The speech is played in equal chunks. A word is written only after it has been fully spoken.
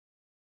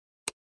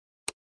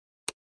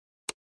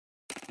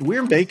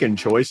We're making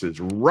choices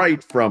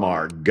right from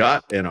our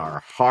gut and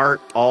our heart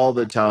all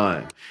the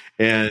time.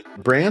 And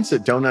brands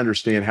that don't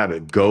understand how to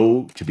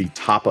go to be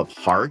top of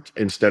heart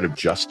instead of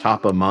just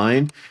top of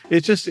mind,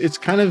 it's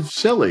kind of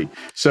silly.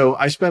 So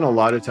I spend a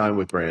lot of time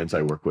with brands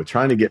I work with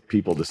trying to get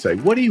people to say,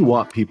 what do you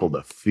want people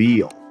to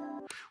feel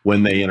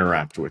when they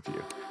interact with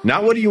you?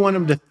 Not what do you want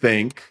them to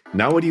think,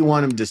 not what do you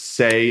want them to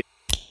say.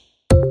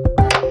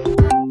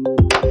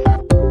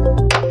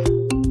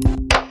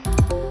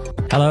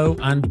 Hello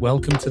and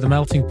welcome to The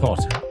Melting Pot.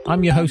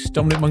 I'm your host,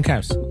 Dominic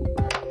Monkhouse.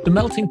 The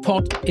Melting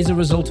Pot is a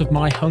result of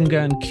my hunger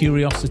and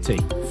curiosity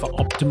for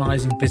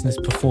optimizing business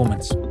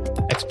performance,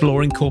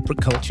 exploring corporate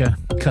culture,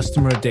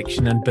 customer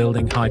addiction, and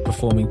building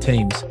high-performing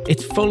teams.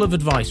 It's full of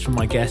advice from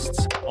my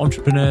guests,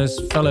 entrepreneurs,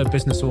 fellow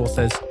business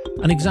authors,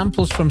 and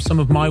examples from some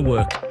of my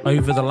work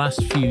over the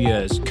last few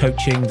years,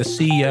 coaching the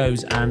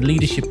CEOs and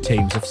leadership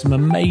teams of some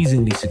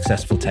amazingly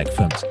successful tech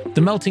firms.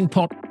 The Melting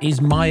Pot is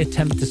my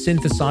attempt to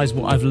synthesize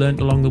what I've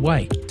learned along the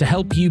way to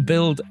help you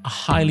build a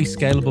highly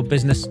scalable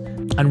business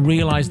and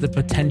realize the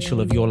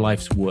potential of your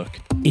life's work.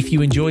 If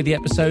you enjoyed the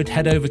episode,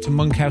 head over to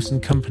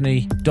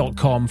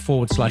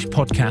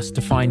monkhouseandcompany.com/podcast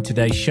to find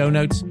today's show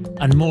notes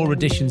and more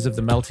editions of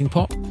The Melting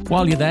Pot.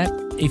 While you're there,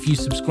 if you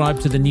subscribe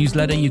to the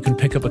newsletter, you can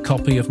pick up a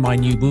copy of my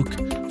new book,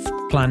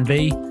 Plan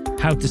B,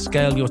 How to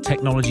Scale Your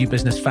Technology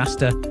Business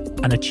Faster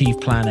and Achieve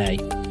Plan A.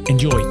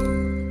 Enjoy.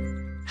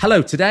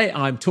 Hello, today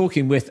I'm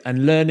talking with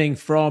and learning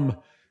from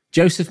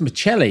Joseph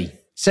Michelli.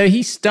 So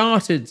he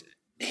started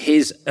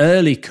his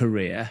early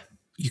career,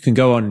 you can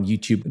go on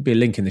YouTube, there'll be a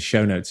link in the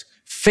show notes,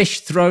 fish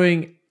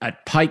throwing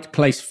at Pike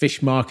Place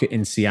Fish Market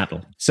in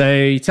Seattle.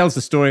 So he tells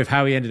the story of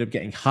how he ended up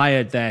getting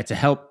hired there to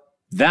help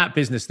that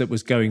business that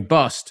was going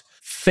bust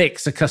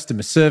fix a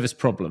customer service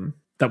problem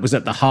that was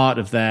at the heart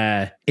of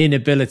their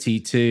inability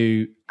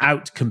to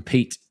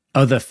outcompete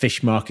other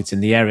fish markets in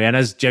the area. And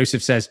as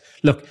Joseph says,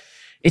 look,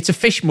 it's a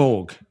fish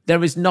morgue.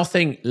 There is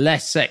nothing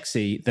less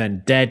sexy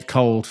than dead,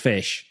 cold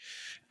fish.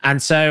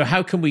 And so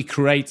how can we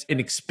create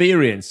an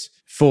experience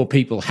for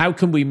people? How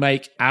can we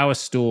make our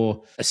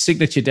store a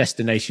signature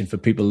destination for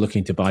people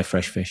looking to buy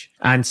fresh fish?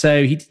 And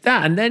so he did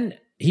that. And then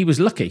he was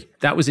lucky.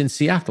 That was in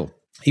Seattle.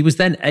 He was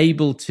then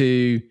able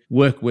to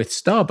work with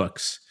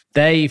Starbucks.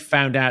 They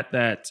found out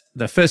that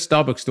the first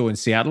Starbucks store in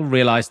Seattle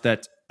realized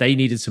that they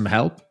needed some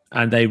help,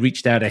 and they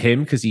reached out to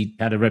him because he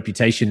had a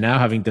reputation now,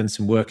 having done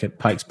some work at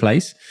Pike's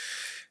Place.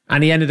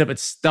 And he ended up at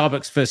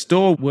Starbucks' first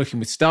store, working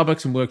with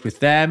Starbucks and worked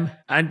with them.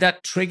 And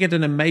that triggered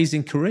an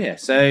amazing career.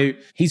 So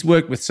he's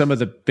worked with some of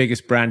the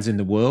biggest brands in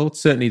the world,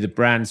 certainly the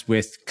brands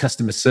with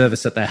customer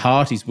service at their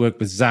heart. He's worked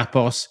with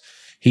Zappos.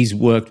 He's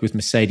worked with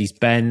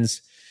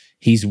Mercedes-Benz.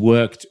 He's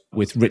worked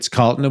with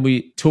Ritz-Carlton. And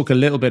we talk a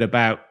little bit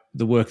about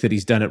the work that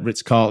he's done at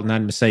Ritz-Carlton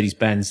and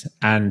Mercedes-Benz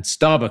and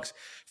Starbucks.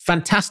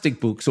 Fantastic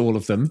books, all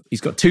of them.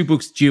 He's got 2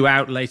 books due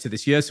out later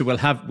this year, so we'll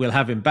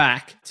have him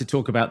back to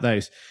talk about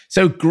those.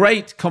 So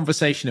great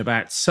conversation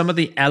about some of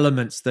the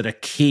elements that are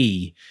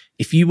key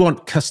if you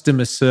want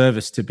customer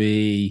service to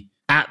be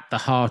at the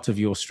heart of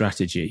your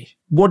strategy.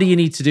 What do you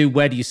need to do?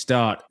 Where do you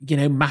start?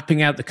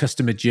 Mapping out the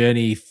customer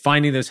journey,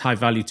 finding those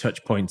high-value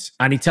touch points.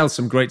 And he tells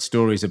some great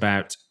stories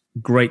about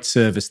great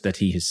service that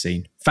he has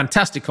seen.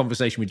 Fantastic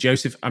conversation with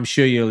Joseph. I'm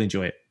sure you'll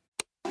enjoy it.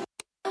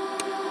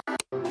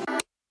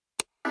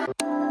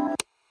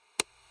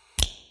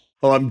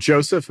 Well, I'm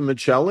Joseph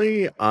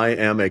Michelli. I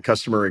am a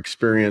customer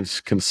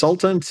experience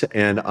consultant,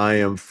 and I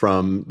am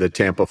from the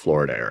Tampa,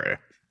 Florida area.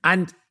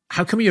 And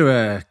how come you're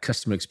a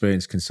customer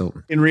experience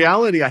consultant? In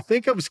reality, I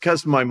think it was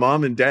because of my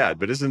mom and dad,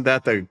 but isn't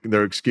that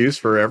their excuse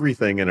for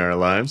everything in our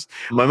lives?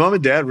 My mom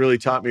and dad really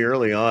taught me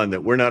early on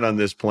that we're not on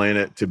this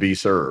planet to be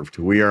served.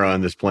 We are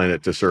on this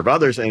planet to serve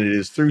others, and it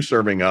is through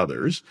serving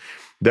others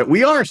that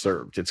we are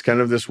served. It's kind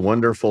of this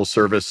wonderful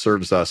service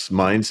serves us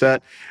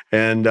mindset.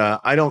 And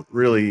I don't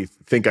really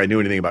think I knew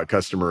anything about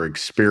customer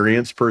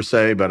experience per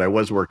se, but I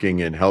was working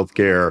in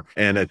healthcare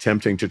and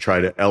attempting to try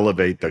to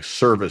elevate the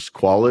service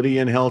quality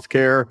in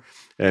healthcare.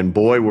 And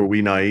boy, were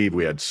we naive.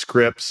 We had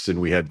scripts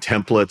and we had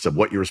templates of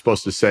what you were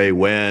supposed to say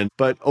when.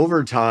 But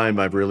over time,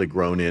 I've really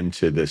grown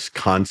into this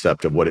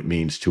concept of what it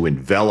means to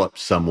envelop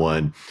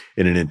someone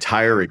in an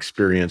entire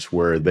experience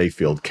where they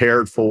feel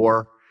cared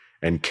for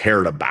and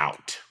cared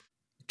about.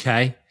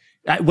 Okay.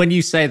 When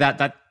you say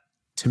that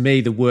to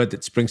me, the word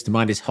that springs to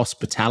mind is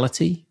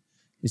hospitality.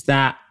 Is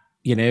that,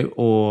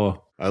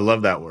 or... I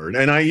love that word.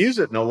 And I use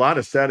it in a lot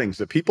of settings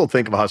that people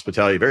think of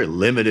hospitality, a very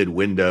limited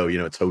window.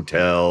 It's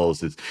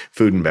hotels, it's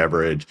food and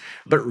beverage.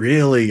 But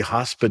really,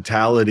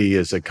 hospitality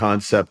is a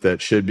concept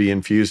that should be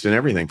infused in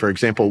everything. For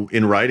example,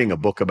 in writing a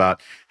book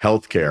about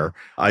healthcare,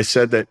 I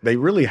said that they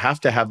really have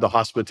to have the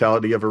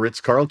hospitality of a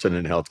Ritz-Carlton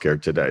in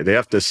healthcare today. They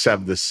have to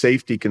have the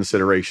safety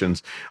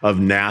considerations of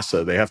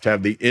NASA. They have to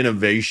have the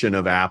innovation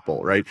of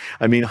Apple, right?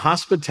 I mean,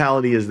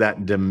 hospitality is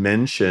that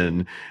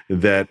dimension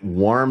that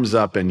warms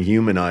up and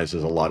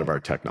humanizes a lot of our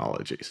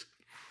technologies.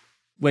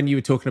 When you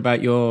were talking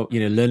about your,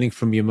 learning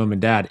from your mum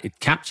and dad, it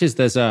captures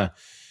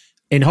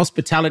in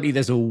hospitality,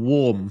 there's a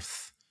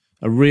warmth,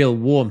 a real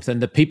warmth.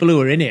 And the people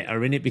who are in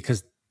it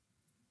because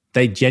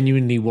they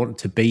genuinely want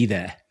to be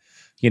there.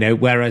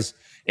 Whereas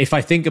if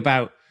I think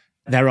about,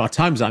 there are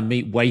times I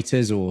meet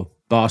waiters or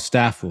bar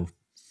staff or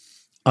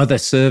other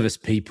service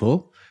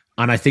people,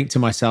 and I think to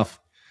myself,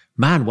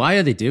 man, why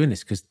are they doing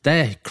this? Because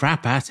they're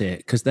crap at it,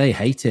 because they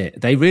hate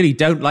it. They really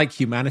don't like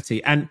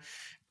humanity. And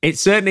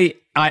it's certainly,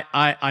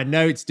 I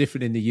know it's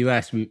different in the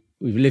US. We've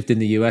lived in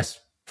the US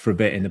for a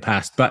bit in the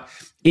past, but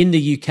in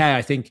the UK,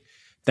 I think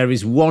there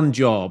is one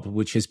job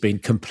which has been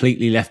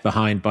completely left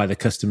behind by the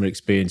customer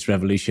experience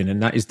revolution,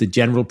 and that is the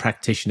general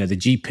practitioner, the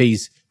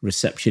GP's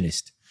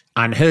receptionist.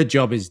 And her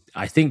job is,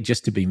 I think,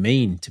 just to be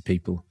mean to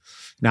people.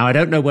 Now, I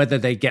don't know whether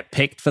they get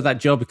picked for that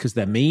job because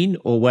they're mean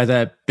or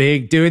whether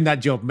doing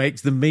that job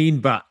makes them mean,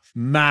 but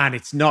man,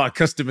 it's not a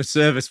customer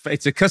service.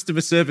 It's a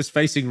customer service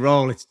facing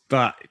role.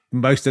 But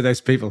most of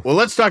those people. Well,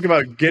 let's talk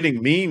about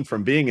getting mean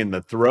from being in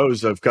the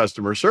throes of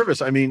customer service.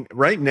 I mean,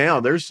 right now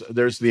there's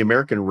the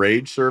American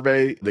Rage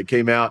survey that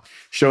came out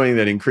showing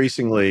that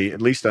increasingly,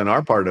 at least on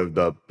our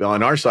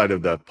side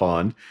of the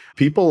pond,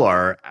 people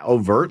are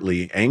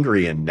overtly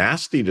angry and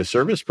nasty to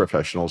service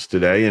professionals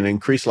today, and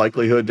increased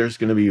likelihood there's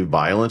going to be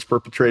violence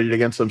perpetrated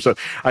against them. So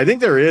I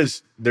think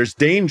there's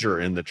danger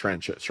in the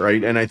trenches,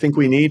 right? And I think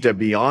we need to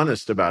be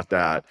honest about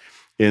that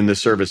in the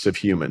service of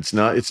humans.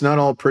 It's not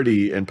all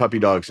pretty and puppy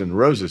dogs and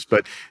roses,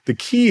 but the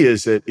key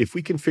is that if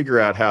we can figure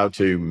out how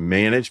to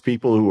manage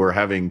people who are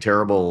having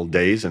terrible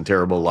days and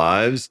terrible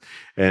lives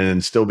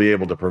and still be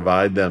able to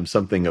provide them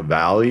something of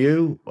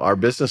value, our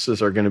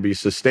businesses are going to be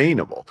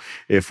sustainable.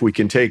 If we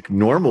can take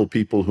normal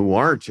people who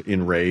aren't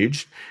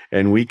enraged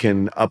and we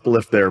can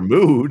uplift their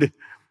mood,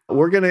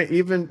 we're going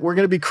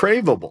to be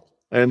craveable.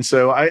 And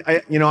so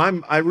I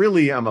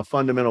really am a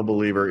fundamental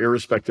believer,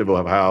 irrespective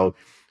of how,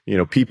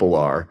 people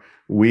are,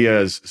 we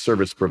as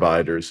service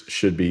providers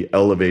should be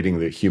elevating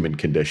the human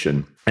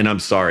condition. And I'm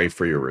sorry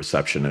for your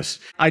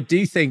receptionist. I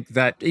do think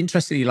that,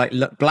 interestingly, like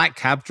black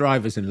cab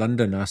drivers in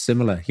London are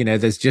similar.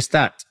 There's just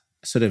that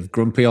sort of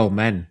grumpy old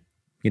men.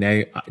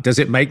 Does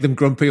it make them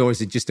grumpy, or is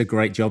it just a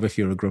great job if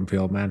you're a grumpy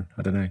old man?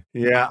 I don't know.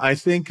 Yeah, I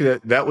think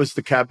that was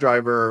the cab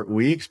driver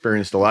we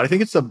experienced a lot. I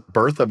think it's the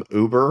birth of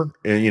Uber.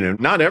 And,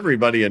 not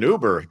everybody in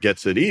Uber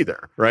gets it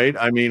either, right?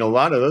 I mean, a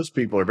lot of those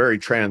people are very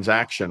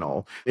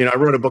transactional. I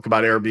wrote a book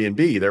about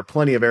Airbnb. There are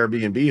plenty of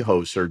Airbnb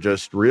hosts are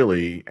just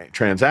really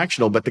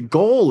transactional. But the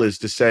goal is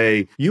to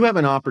say, you have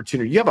an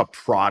opportunity, you have a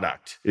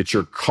product. It's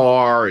your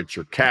car, it's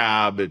your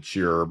cab, it's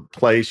your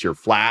place, your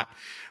flat.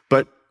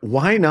 But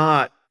why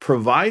not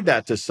provide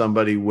that to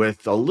somebody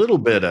with a little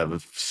bit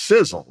of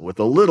sizzle, with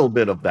a little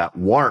bit of that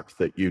warmth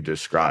that you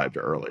described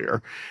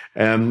earlier?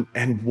 And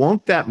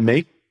won't that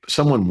make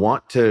someone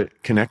want to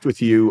connect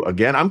with you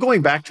again? I'm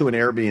going back to an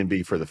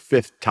Airbnb for the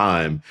 5th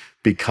time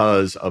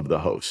because of the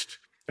host.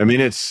 I mean,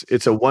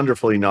 it's a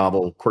wonderfully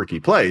novel, quirky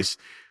place,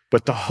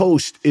 but the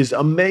host is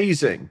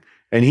amazing.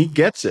 And he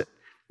gets it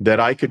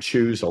that I could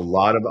choose a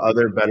lot of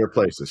other better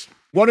places.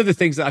 One of the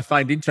things that I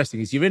find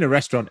interesting is you're in a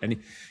restaurant and,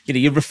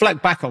 you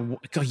reflect back on,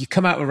 God, you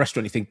come out of a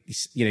restaurant, you think,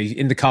 you're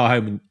in the car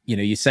home and,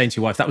 you're saying to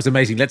your wife, that was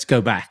amazing. Let's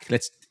go back.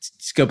 Let's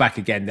go back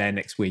again there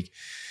next week.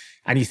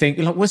 And you think,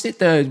 was it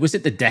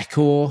the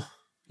decor?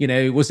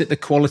 Was it the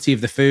quality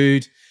of the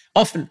food?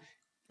 Often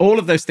all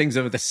of those things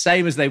are the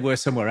same as they were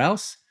somewhere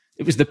else.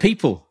 It was the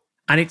people.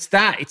 And it's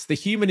the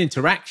human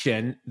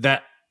interaction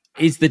that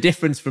is the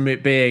difference from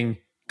it being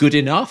good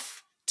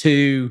enough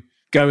to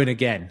going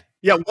again.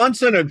 Yeah,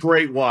 once in a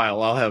great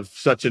while, I'll have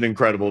such an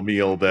incredible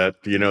meal that,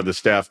 the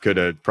staff could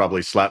have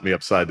probably slapped me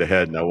upside the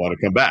head and I want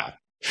to come back,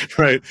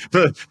 right?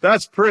 But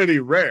that's pretty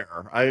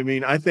rare. I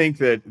mean, I think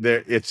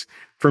that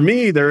for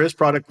me, there is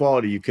product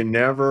quality. You can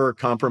never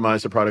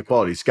compromise the product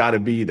quality. It's got to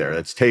be there.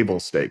 That's table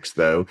stakes,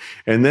 though.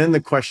 And then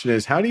the question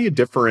is, how do you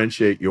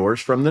differentiate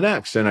yours from the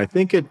next? And I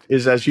think it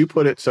is, as you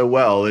put it so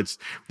well, it's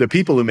the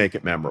people who make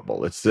it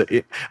memorable.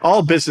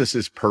 All business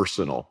is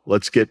personal.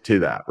 Let's get to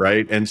that,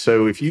 right? And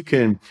so if you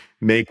can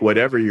make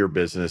whatever your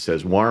business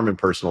as warm and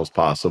personal as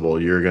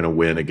possible, you're going to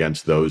win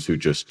against those who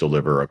just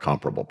deliver a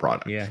comparable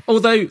product. Yeah.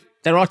 Although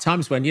there are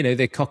times when,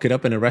 they cock it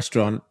up in a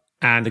restaurant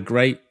and a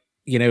great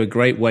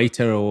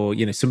waiter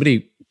or,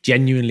 somebody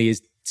genuinely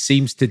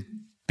seems to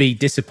be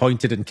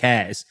disappointed and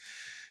cares,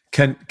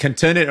 can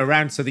turn it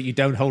around so that you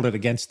don't hold it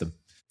against them.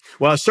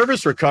 Well,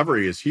 service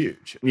recovery is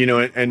huge,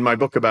 and my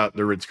book about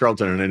the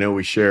Ritz-Carlton, and I know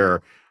we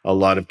share a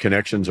lot of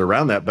connections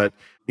around that, but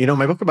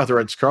my book about the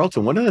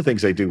Ritz-Carlton, one of the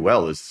things they do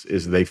well is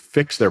they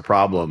fix their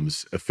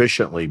problems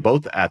efficiently,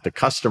 both at the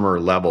customer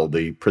level,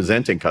 the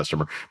presenting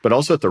customer, but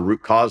also at the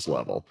root cause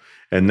level.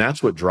 And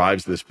that's what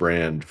drives this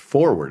brand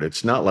forward.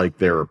 It's not like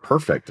they're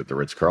perfect at the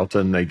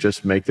Ritz-Carlton. They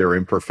just make their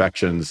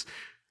imperfections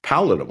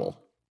palatable.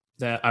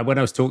 When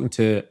I was talking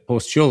to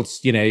Horst Schultz,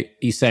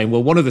 he's saying,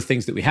 well, one of the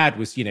things that we had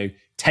was,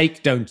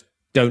 take, don't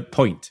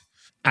point.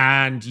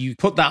 And you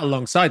put that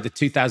alongside the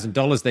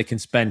 $2,000 they can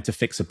spend to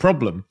fix a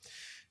problem.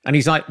 And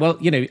he's like, well,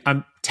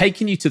 I'm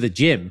taking you to the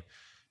gym,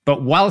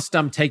 but whilst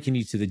I'm taking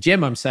you to the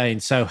gym, I'm saying,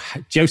 so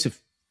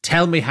Joseph,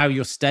 tell me how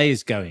your stay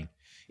is going.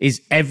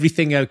 Is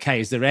everything okay?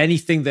 Is there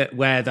anything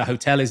where the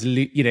hotel is,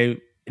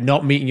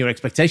 not meeting your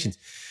expectations?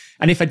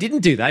 And if I didn't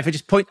do that, if I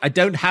just I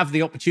don't have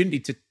the opportunity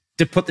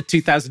to put the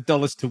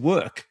 $2,000 to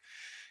work.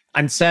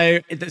 And so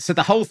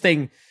the whole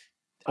thing,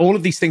 all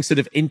of these things sort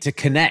of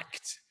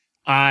interconnect.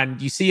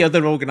 And you see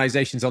other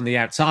organizations on the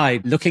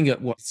outside looking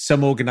at what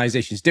some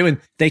organizations do, and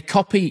they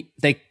copy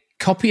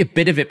a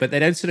bit of it, but they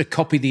don't sort of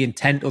copy the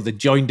intent or the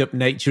joined up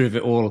nature of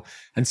it all.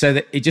 And so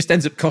that it just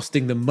ends up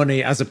costing them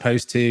money as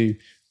opposed to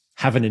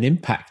having an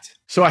impact.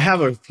 So I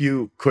have a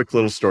few quick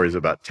little stories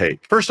about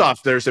take. First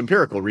off, there's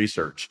empirical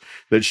research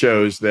that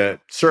shows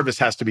that service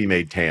has to be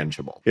made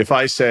tangible. If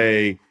I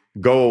say,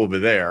 go over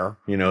there,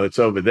 it's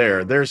over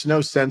there, there's no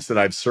sense that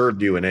I've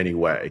served you in any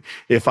way.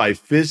 If I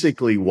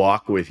physically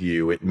walk with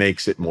you, it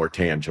makes it more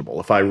tangible.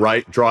 If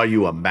I draw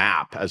you a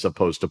map as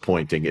opposed to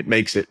pointing, it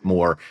makes it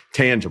more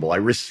tangible. I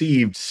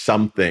received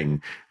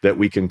something that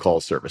we can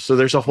call service. So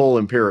there's a whole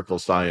empirical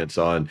science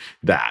on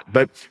that.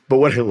 But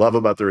what I love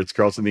about the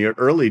Ritz-Carlton, in the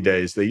early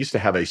days, they used to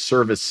have a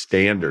service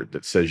standard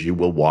that says you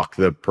will walk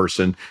the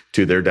person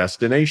to their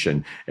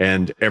destination.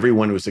 And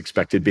everyone was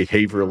expected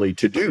behaviorally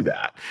to do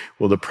that.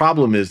 Well, the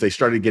problem is they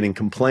started getting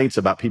complaints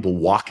about people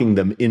walking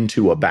them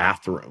into a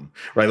bathroom,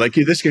 right? Like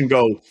this can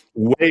go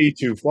way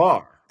too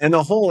far. And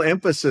the whole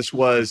emphasis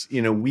was,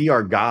 we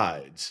are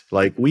guides.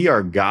 Like we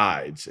are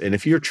guides. And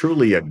if you're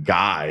truly a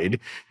guide,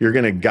 you're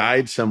going to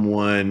guide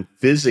someone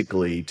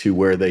physically to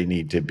where they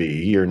need to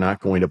be. You're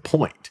not going to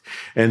point.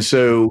 And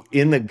so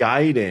in the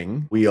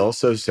guiding, we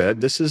also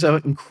said this is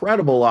an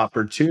incredible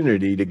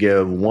opportunity to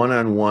give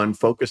one-on-one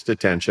focused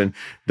attention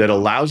that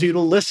allows you to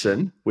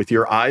listen with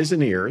your eyes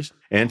and ears,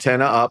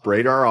 antenna up,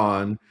 radar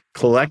on,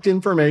 collect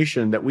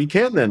information that we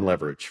can then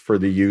leverage for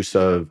the use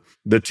of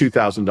the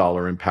 $2,000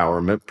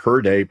 empowerment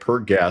per day per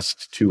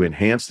guest to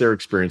enhance their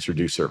experience,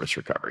 reduce service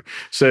recovery.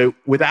 So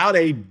without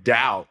a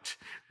doubt,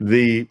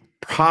 the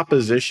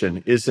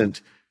proposition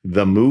isn't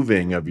the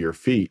moving of your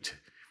feet.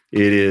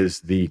 It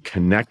is the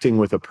connecting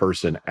with a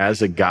person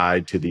as a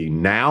guide to the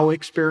now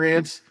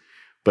experience,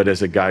 but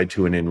as a guide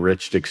to an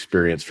enriched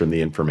experience from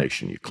the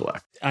information you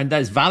collect. And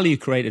there's value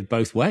created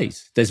both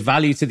ways. There's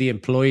value to the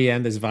employee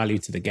and there's value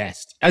to the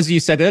guest. As you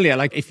said earlier,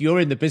 like if you're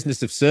in the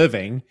business of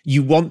serving,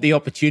 you want the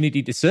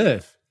opportunity to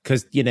serve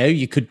because,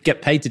 you could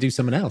get paid to do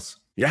something else.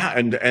 Yeah.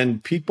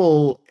 And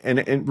people,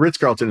 and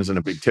Ritz-Carlton isn't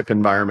a big tip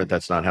environment.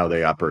 That's not how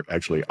they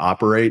actually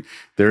operate.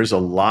 There's a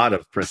lot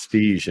of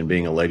prestige in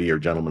being a lady or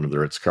gentleman of the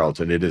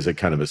Ritz-Carlton. It is a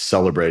kind of a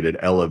celebrated,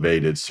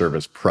 elevated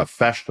service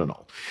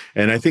professional.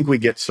 And I think we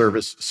get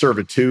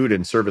servitude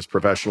and service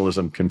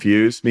professionalism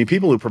confused. I mean,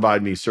 people who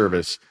provide me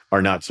service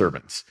are not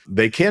servants.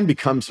 They can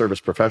become service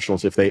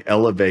professionals if they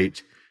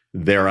elevate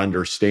their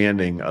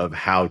understanding of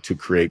how to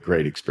create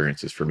great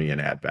experiences for me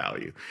and add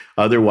value.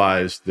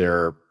 Otherwise,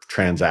 they're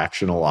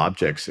transactional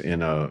objects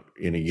in a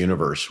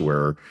universe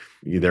where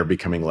they're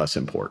becoming less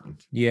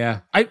important. Yeah.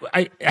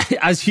 I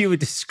as you were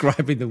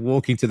describing the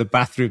walking to the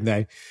bathroom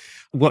there,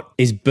 what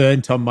is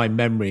burnt on my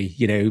memory,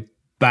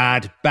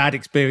 bad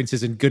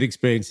experiences and good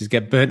experiences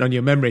get burnt on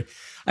your memory.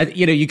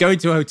 You go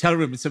into a hotel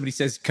room and somebody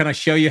says, "Can I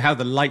show you how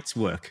the lights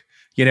work?"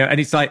 And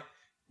it's like,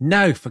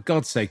 no, for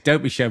God's sake,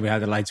 don't be showing me how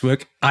the lights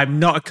work. I'm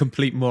not a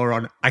complete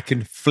moron. I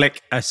can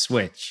flick a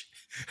switch,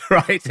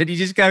 right? And you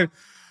just go,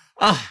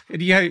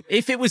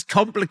 if it was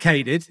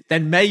complicated,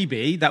 then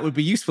maybe that would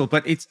be useful,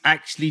 but it's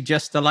actually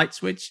just a light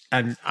switch.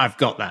 And I've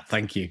got that.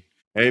 Thank you.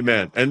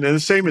 Amen. And the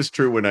same is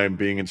true when I'm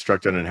being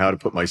instructed on how to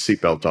put my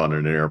seatbelt on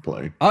in an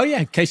airplane. Oh,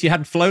 yeah. In case you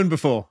hadn't flown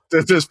before.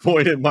 At this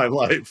point in my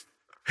life,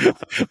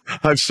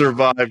 I've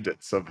survived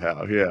it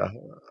somehow. Yeah.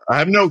 I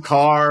have no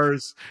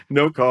cars,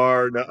 no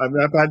car.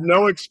 I've had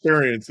no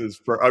experiences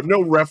I've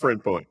no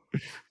reference point.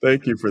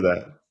 Thank you for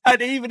that.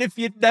 And even if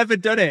you'd never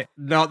done it,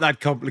 not that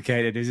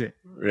complicated, is it?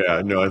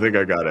 Yeah, no, I think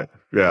I got it.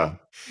 Yeah.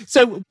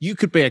 So you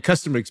could be a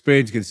customer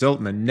experience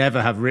consultant and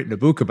never have written a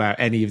book about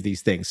any of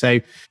these things. So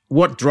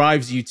what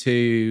drives you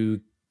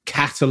to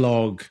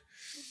catalog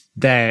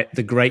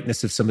the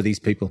greatness of some of these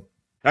people?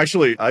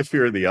 Actually, I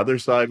fear the other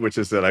side, which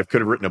is that I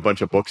could have written a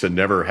bunch of books and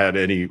never had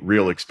any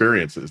real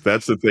experiences.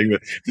 That's the thing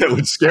that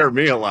would scare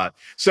me a lot.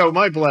 So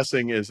my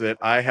blessing is that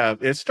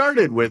it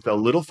started with a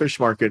little fish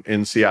market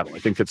in Seattle. I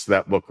think it's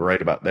that book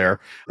right about there.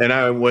 And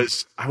I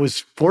was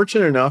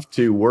fortunate enough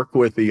to work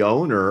with the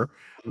owner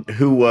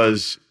who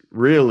was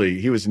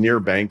he was near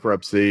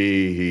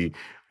bankruptcy.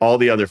 All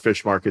the other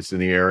fish markets in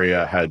the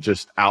area had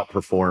just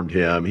outperformed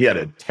him. He had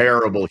a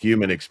terrible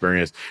human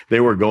experience. He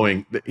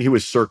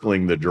was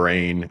circling the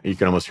drain. You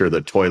can almost hear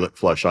the toilet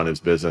flush on his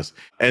business.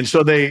 And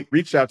so they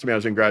reached out to me. I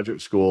was in graduate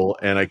school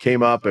and I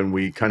came up and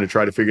we kind of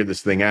tried to figure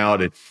this thing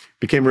out. It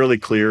became really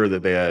clear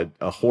that they had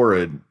a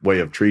horrid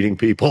way of treating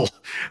people.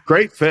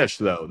 Great fish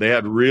though. They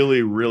had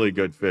really, really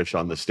good fish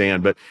on the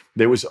stand, but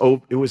it was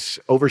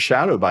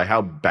overshadowed by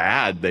how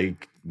bad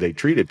they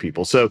treated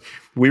people. So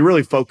we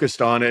really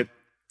focused on it.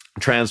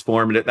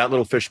 Transformed it. That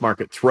little fish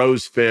market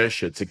throws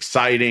fish. It's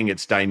exciting.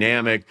 It's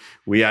dynamic.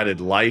 We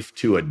added life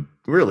to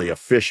a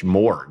fish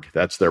morgue.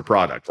 That's their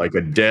product, like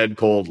a dead,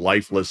 cold,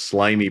 lifeless,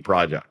 slimy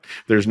product.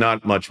 There's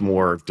not much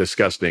more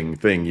disgusting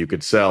thing you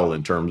could sell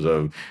in terms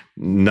of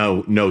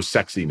no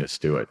sexiness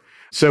to it.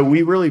 So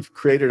we really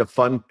created a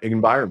fun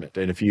environment.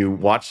 And if you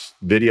watch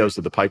videos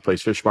of the Pike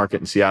Place Fish Market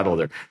in Seattle,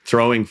 they're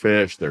throwing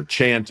fish, they're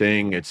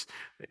chanting. It's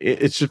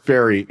just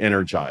very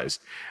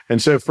energized.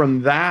 And so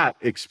from that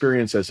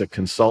experience as a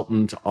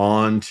consultant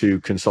on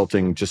to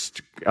consulting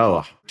just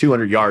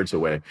 200 yards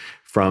away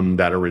from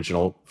that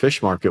original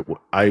fish market,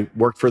 I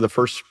worked for the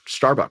first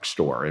Starbucks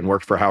store and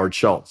worked for Howard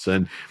Schultz.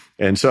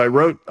 And so I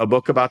wrote a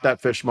book about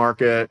that fish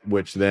market,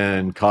 which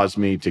then caused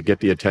me to get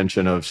the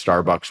attention of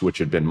Starbucks, which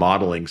had been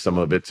modeling some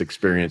of its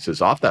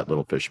experiences off that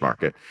little fish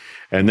market,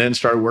 and then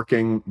started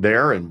working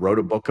there and wrote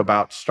a book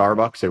about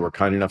Starbucks. They were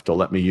kind enough to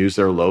let me use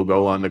their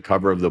logo on the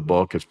cover of the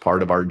book as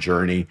part of our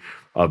journey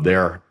of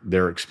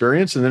their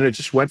experience. And then it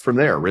just went from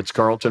there.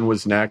 Ritz-Carlton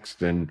was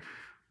next, and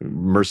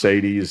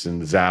Mercedes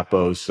and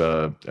Zappos,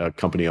 a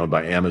company owned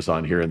by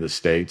Amazon here in the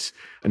States,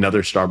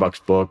 another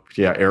Starbucks book,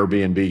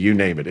 Airbnb, you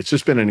name it. It's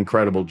just been an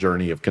incredible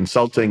journey of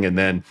consulting. And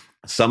then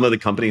some of the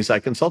companies I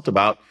consult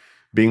about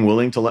being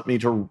willing to let me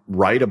to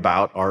write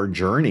about our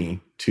journey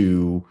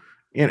to,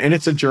 and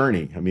it's a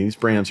journey. I mean, these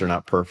brands are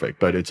not perfect,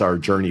 but it's our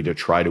journey to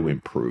try to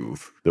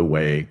improve the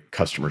way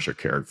customers are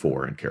cared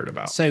for and cared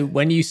about. So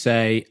when you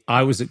say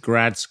I was at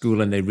grad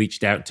school and they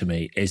reached out to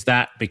me, is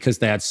that because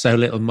they had so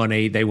little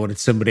money, they wanted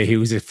somebody who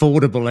was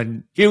affordable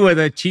and you were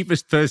the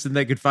cheapest person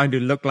they could find who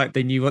looked like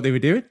they knew what they were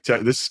doing?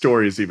 This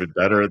story is even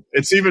better.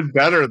 It's even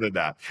better than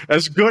that.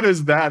 As good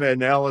as that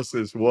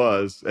analysis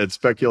was and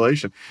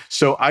speculation.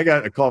 So I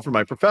got a call from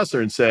my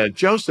professor and said,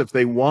 Joseph,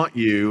 they want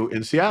you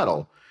in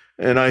Seattle.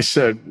 And I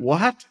said,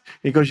 what?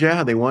 He goes,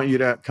 yeah, they want you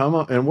to come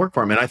and work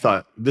for them. And I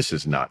thought, this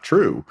is not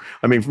true.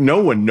 I mean,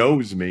 no one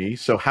knows me.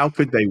 So how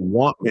could they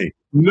want me?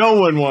 No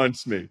one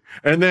wants me.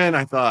 And then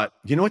I thought,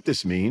 you know what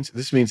this means?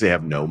 This means they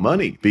have no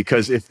money,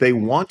 because if they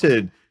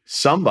wanted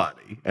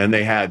somebody and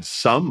they had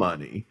some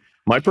money,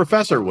 my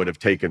professor would have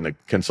taken the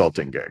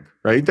consulting gig,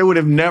 right? They would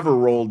have never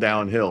rolled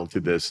downhill to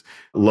this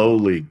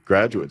lowly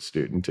graduate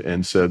student.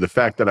 And so the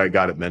fact that I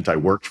got it meant I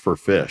worked for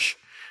fish.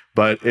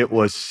 But it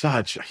was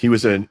he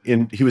was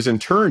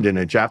interned in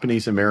a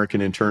Japanese American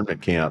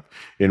internment camp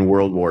in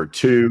World War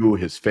II.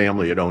 His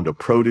family had owned a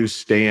produce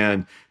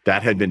stand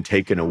that had been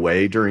taken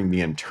away during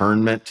the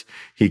internment.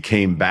 He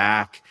came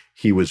back.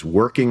 He was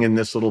working in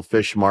this little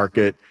fish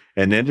market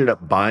and ended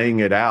up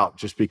buying it out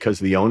just because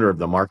the owner of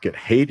the market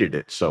hated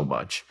it so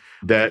much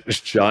that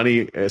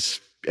Johnny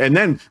and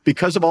then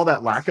because of all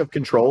that lack of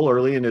control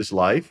early in his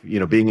life,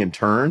 being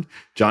interned,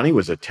 Johnny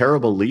was a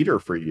terrible leader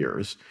for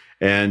years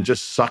and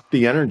just sucked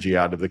the energy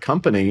out of the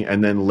company.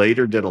 And then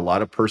later did a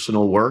lot of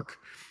personal work,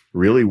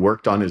 really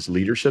worked on his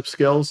leadership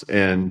skills.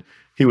 And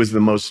he was the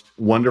most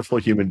wonderful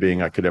human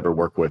being I could ever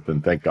work with.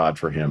 And thank God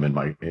for him.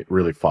 And it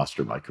really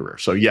fostered my career.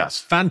 So yes.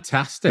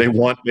 Fantastic.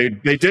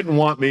 They didn't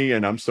want me,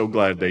 and I'm so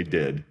glad they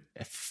did.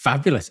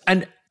 Fabulous.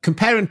 And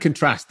compare and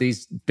contrast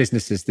these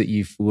businesses that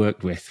you've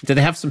worked with. Do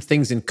they have some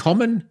things in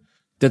common?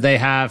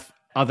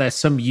 Are there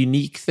some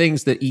unique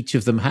things that each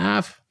of them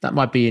have? That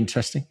might be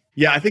interesting.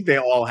 Yeah, I think they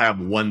all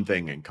have one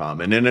thing in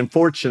common. And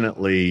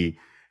unfortunately,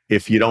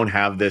 if you don't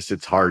have this,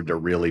 it's hard to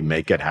really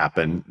make it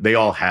happen. They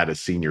all had a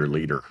senior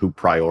leader who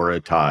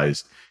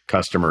prioritized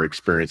customer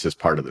experience as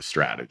part of the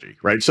strategy,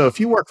 right? So if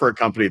you work for a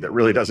company that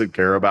really doesn't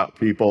care about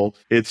people,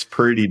 it's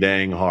pretty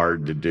dang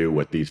hard to do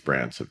what these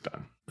brands have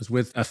done. I was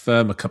with a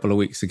firm a couple of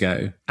weeks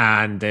ago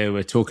and they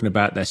were talking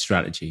about their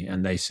strategy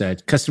and they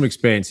said, customer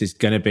experience is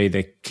going to be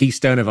the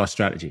keystone of our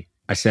strategy.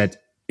 I said,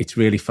 it's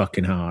really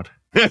fucking hard.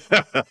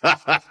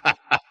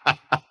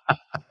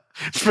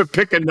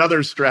 Pick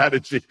another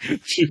strategy.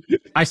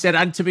 I said,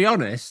 and to be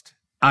honest,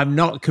 I'm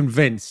not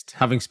convinced,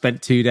 having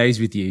spent 2 days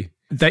with you,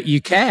 that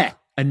you care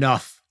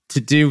enough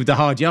to do the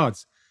hard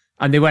yards.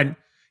 And they went,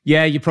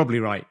 yeah, you're probably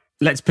right.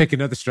 Let's pick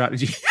another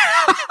strategy.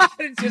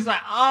 It's just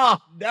like, oh,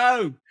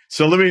 no.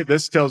 So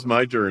this tells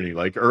my journey.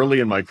 Like early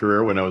in my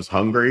career when I was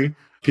hungry,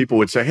 people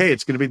would say, hey,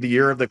 it's going to be the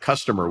year of the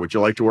customer. Would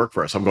you like to work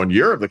for us? I'm going,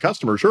 year of the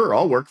customer? Sure,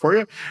 I'll work for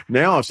you.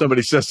 Now, if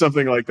somebody says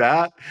something like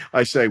that,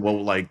 I say,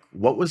 well, like,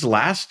 what was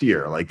last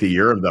year? Like the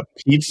year of the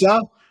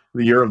pizza?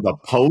 The year of the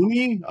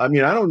pony? I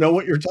mean, I don't know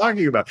what you're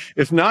talking about.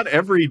 If not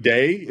every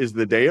day is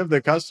the day of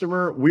the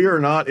customer, we are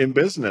not in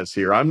business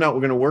here. I'm not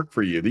going to work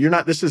for you.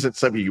 This isn't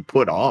something you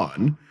put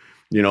on.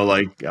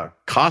 Like a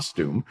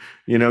costume,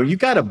 you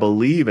got to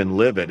believe and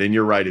live it. And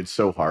you're right, it's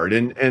so hard.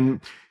 And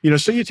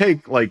so you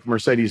take like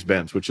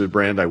Mercedes-Benz, which is a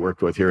brand I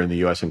worked with here in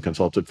the US and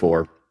consulted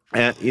for.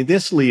 And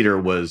this leader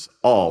was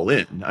all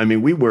in. I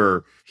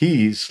mean,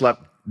 he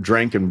slept,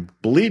 drank, and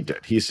believed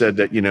it. He said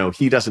that,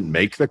 he doesn't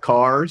make the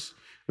cars.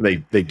 They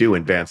do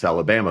in Vance,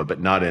 Alabama, but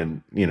not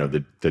in,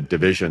 the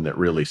division that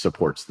really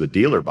supports the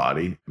dealer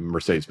body,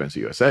 Mercedes-Benz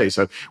USA.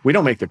 So we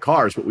don't make the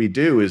cars. What we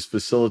do is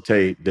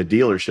facilitate the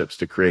dealerships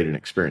to create an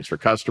experience for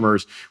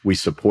customers. We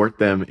support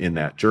them in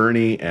that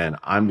journey, and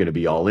I'm going to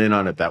be all in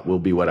on it. That will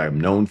be what I'm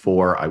known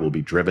for. I will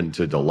be driven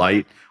to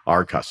delight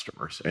our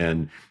customers.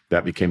 And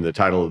that became the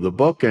title of the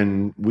book.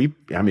 And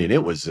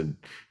it was an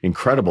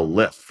incredible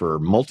lift for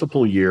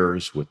multiple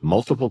years with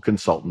multiple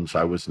consultants.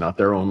 I was not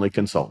their only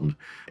consultant.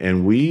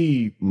 And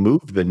we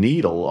moved the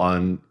needle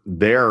on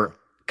their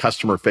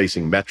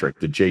customer-facing metric,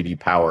 the J.D.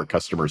 Power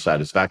Customer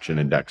Satisfaction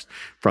Index,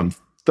 from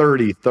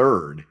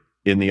 33rd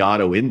in the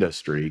auto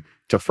industry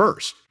to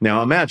first.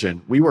 Now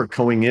imagine we were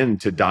going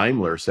into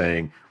Daimler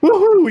saying,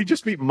 woohoo, we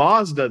just beat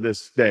Mazda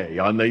this day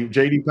on the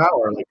J.D.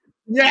 Power. Like,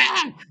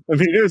 yeah. I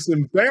mean, it was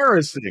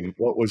embarrassing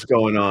what was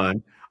going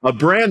on. A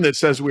brand that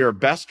says we are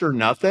best or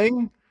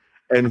nothing,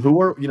 and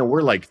who are,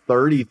 we're like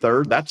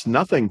 33rd. That's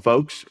nothing,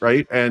 folks,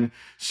 right? And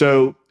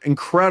so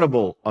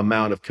incredible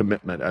amount of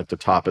commitment at the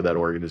top of that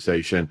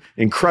organization,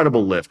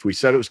 incredible lift. We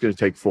said it was going to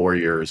take 4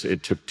 years.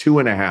 It took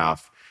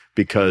 2.5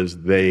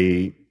 because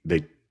they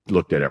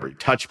looked at every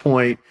touch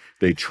point.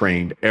 They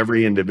trained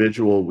every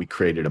individual. We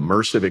created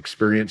immersive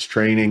experience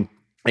training.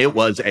 It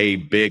was a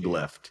big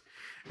lift,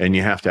 and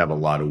you have to have a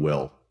lot of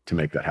will to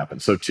make that happen.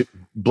 So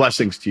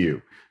blessings to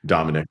you,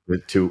 Dominic,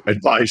 to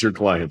advise your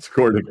clients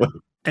accordingly.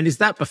 And is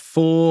that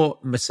before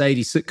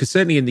Mercedes? Because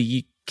certainly in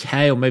the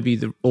UK or maybe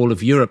all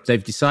of Europe,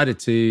 they've decided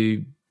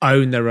to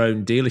own their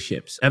own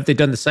dealerships. Have they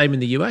done the same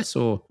in the US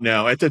or?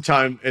 No, at the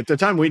time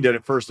we did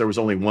it first, there was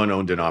only one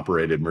owned and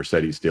operated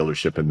Mercedes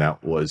dealership, and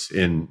that was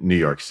in New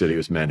York City. It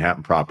was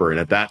Manhattan proper.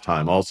 And at that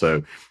time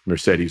also,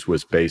 Mercedes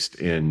was based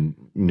in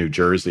New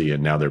Jersey,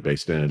 and now they're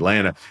based in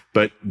Atlanta.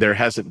 But there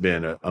hasn't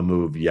been a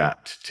move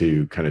yet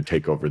to kind of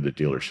take over the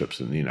dealerships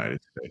in the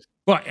United States.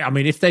 Well, I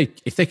mean, if they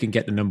can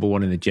get the number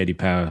one in the J.D.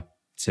 Power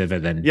server,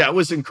 then yeah, it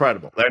was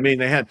incredible. I mean,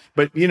 they had,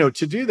 but to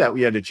do that,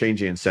 we had to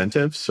change the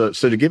incentives. So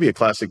to give you a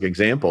classic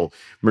example,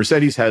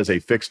 Mercedes has a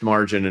fixed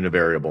margin and a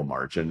variable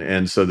margin,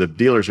 and so the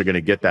dealers are going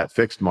to get that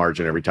fixed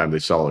margin every time they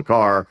sell a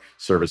car,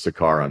 service the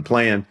car on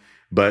plan.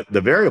 But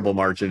the variable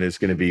margin is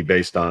going to be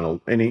based on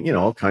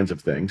all kinds of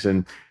things,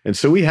 and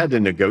so we had to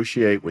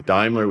negotiate with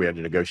Daimler, we had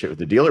to negotiate with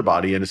the dealer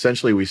body, and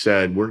essentially we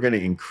said we're going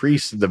to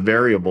increase the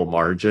variable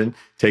margin,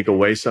 take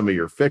away some of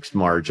your fixed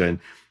margin.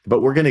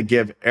 But we're going to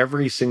give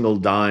every single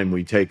dime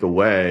we take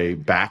away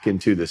back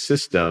into the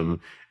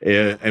system,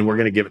 and we're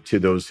going to give it to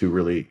those who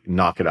really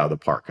knock it out of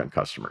the park on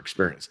customer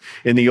experience.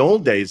 In the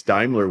old days,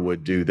 Daimler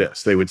would do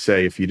this. They would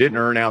say, if you didn't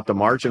earn out the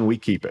margin, we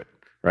keep it,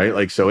 right?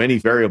 Like, so any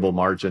variable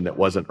margin that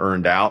wasn't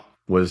earned out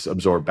was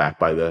absorbed back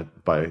by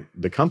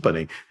the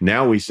company.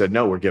 Now we said,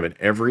 no, we're giving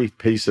every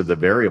piece of the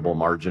variable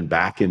margin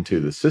back into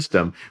the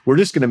system. We're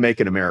just going to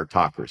make it a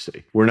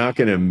meritocracy. We're not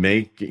going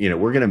to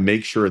we're going to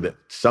make sure that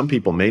some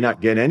people may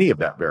not get any of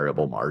that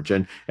variable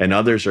margin, and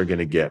others are going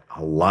to get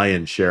a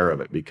lion's share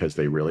of it because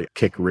they really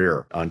kick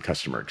rear on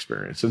customer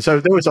experience. And so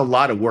there was a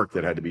lot of work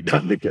that had to be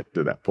done to get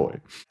to that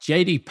point.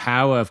 J.D.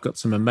 Power have got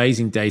some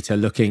amazing data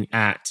looking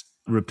at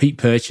repeat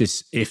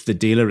purchase if the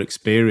dealer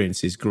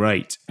experience is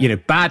great.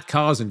 Bad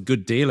cars and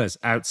good dealers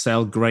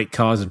outsell great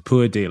cars and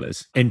poor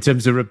dealers in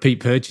terms of repeat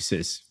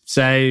purchases.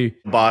 So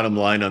bottom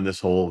line on this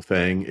whole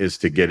thing is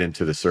to get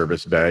into the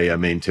service bay. I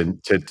mean,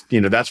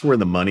 that's where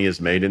the money is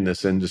made in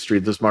this industry.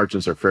 Those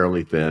margins are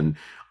fairly thin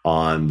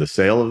on the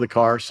sale of the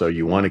car. So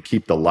you want to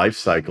keep the life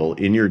cycle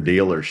in your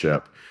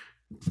dealership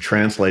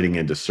translating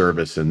into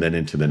service and then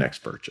into the next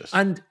purchase.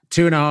 And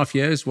 2.5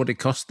 years, what it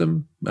cost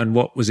them and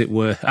what was it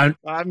worth? I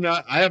have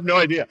no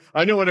idea.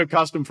 I know what it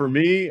cost them for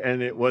me,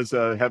 and it was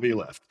a heavy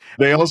lift.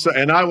 They also,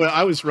 and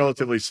I was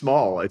relatively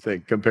small, I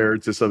think,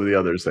 compared to some of the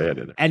others they had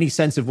in it. Any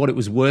sense of what it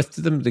was worth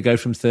to them to go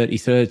from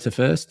 33rd to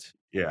first?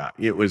 Yeah,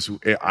 it was,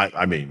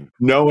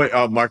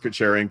 no market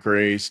share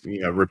increase,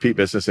 repeat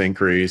business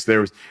increase.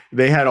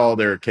 They had all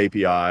their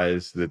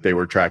KPIs that they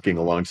were tracking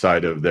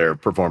alongside of their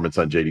performance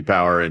on J.D.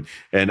 Power,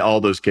 and all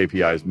those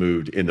KPIs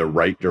moved in the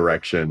right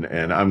direction.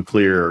 And I'm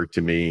clear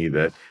to me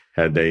that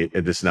had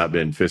this not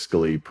been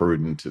fiscally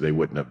prudent, they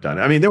wouldn't have done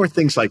it. I mean, there were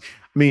things like,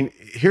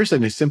 here's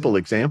a simple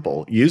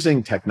example.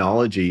 Using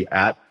technology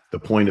at the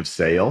point of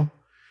sale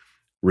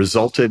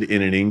resulted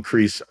in an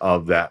increase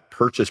of that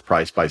purchase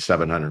price by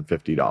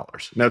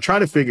 $750. Now, try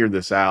to figure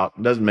this out.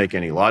 It doesn't make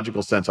any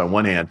logical sense on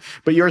one hand,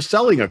 but you're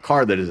selling a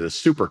car that is a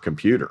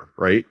supercomputer,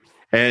 right?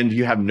 And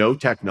you have no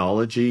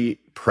technology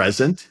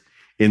present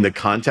in the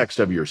context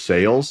of your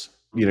sales,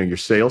 your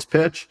sales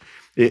pitch.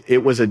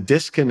 It was a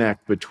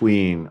disconnect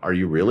between, are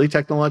you really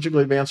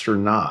technologically advanced or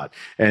not?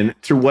 And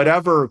through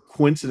whatever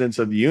coincidence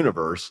of the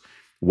universe,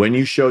 when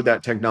you showed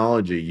that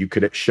technology, you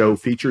could show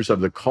features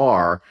of the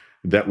car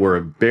that were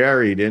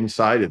buried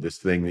inside of this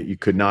thing that you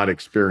could not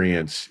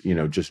experience,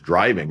 just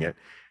driving it.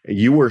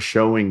 You were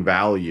showing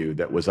value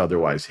that was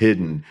otherwise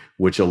hidden,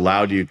 which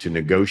allowed you to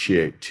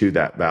negotiate to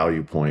that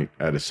value point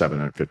at a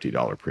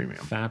 $750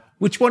 premium. Fab.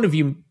 Which one of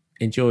you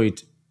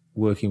enjoyed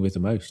working with the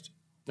most?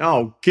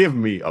 Oh, give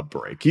me a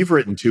break. You've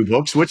written 2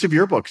 books. Which of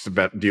your books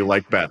do you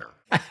like better?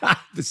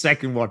 The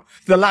second one,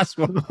 the last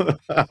one.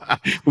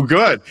 Well,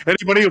 good.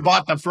 Anybody who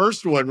bought the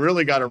first one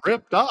really got it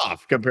ripped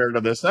off compared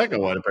to the second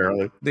one,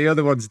 apparently. The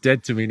other one's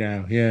dead to me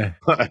now. Yeah.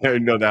 I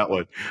know that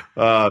one.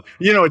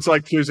 It's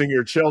like choosing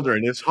your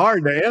children. It's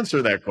hard to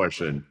answer that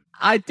question.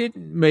 I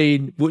didn't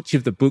mean which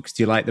of the books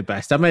do you like the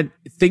best. I meant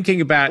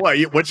thinking about... Well,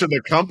 which of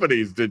the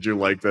companies did you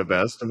like the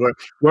best?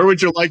 Where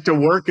would you like to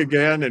work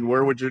again, and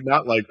where would you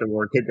not like to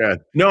work again?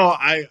 No,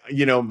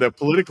 the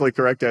politically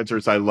correct answer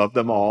is I love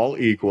them all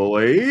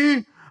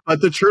equally.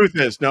 But the truth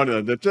is,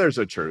 no, there's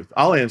a truth.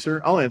 I'll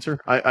answer.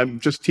 I'm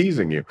just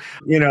teasing you.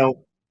 You know,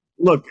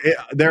 look,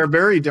 there are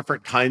very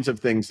different kinds of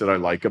things that I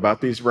like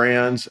about these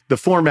brands. The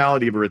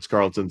formality of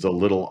Ritz-Carlton's a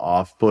little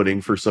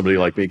off-putting for somebody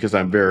like me because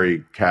I'm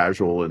very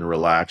casual and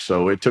relaxed.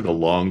 So it took a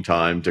long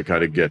time to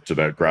kind of get to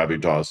that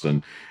gravitas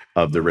and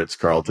of the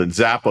Ritz-Carlton.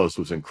 Zappos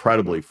was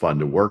incredibly fun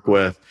to work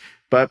with.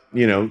 But,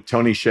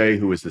 Tony Hsieh,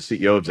 who was the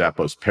CEO of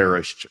Zappos,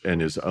 perished in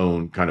his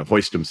own kind of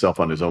hoist himself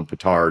on his own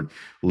petard,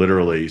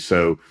 literally.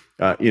 So,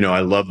 I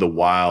love the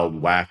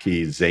wild,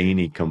 wacky,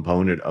 zany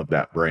component of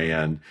that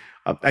brand.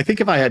 I think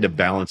if I had to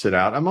balance it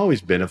out, I've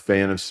always been a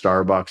fan of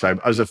Starbucks.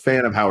 I was a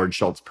fan of Howard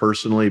Schultz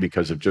personally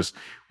because of just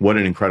what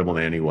an incredible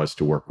man he was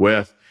to work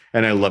with.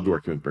 And I loved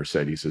working with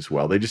Mercedes as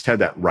well. They just had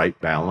that right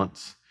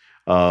balance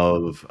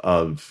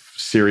of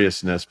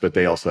seriousness, but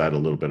they also had a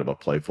little bit of a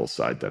playful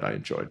side that I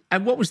enjoyed.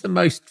 And what was the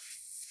most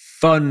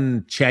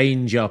fun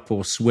change up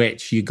or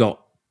switch you got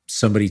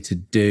somebody to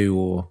do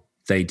or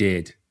they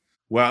did?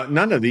 Well,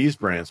 none of these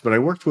brands, but I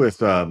worked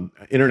with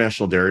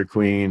International Dairy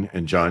Queen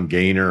and John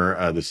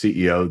Gaynor, the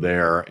CEO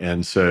there.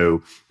 And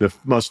so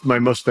my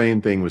most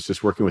famed thing was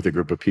just working with a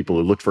group of people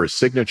who looked for a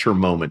signature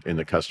moment in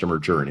the customer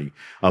journey,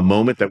 a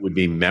moment that would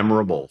be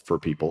memorable for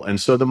people. And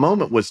so the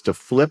moment was to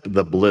flip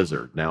the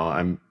Blizzard.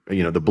 Now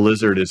the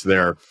Blizzard is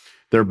their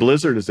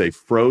Blizzard is a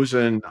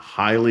frozen,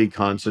 highly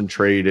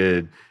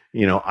concentrated,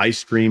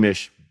 ice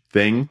creamish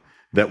thing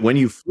that when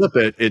you flip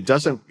it, it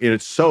doesn't,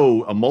 it's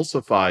so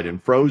emulsified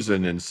and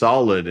frozen and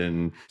solid.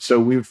 And so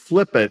we would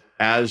flip it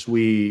as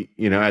we,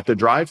 at the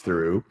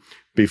drive-through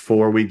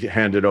before we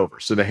hand it over.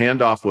 So the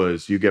handoff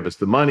was, you give us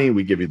the money,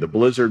 we give you the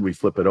Blizzard, we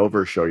flip it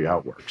over, show you how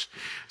it works.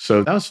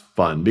 So that was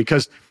fun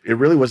because it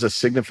really was a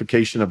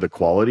signification of the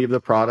quality of the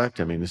product.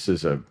 I mean, this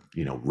is a,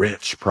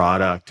 rich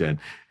product and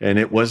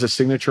it was a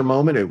signature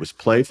moment. It was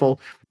playful.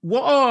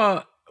 What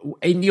are,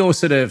 in your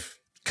sort of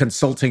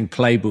consulting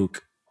playbook,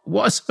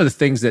 what are some of the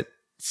things that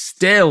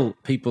still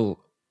people,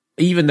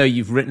 even though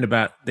you've written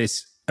about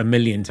this a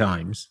million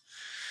times,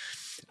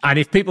 and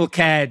if people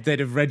cared, they'd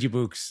have read your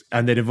books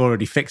and they'd have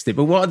already fixed it.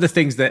 But what are the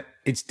things that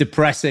it's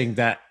depressing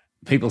that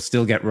people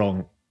still get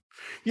wrong?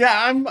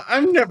 Yeah,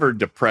 I'm never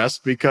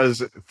depressed because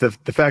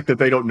the fact that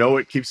they don't know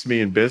it keeps me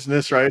in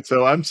business, right?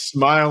 So I'm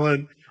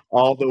smiling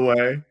all the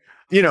way.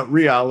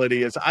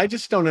 Reality is I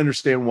just don't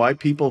understand why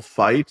people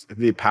fight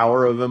the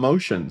power of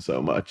emotion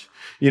so much.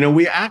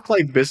 We act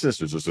like business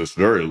is this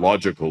very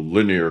logical,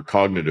 linear,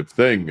 cognitive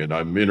thing. And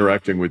I'm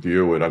interacting with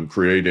you and I'm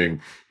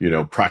creating,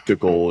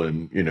 practical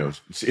and,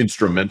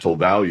 instrumental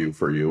value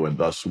for you. And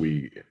thus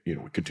we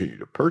continue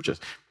to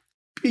purchase.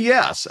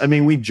 Yes. I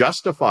mean, we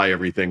justify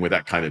everything with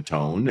that kind of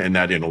tone and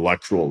that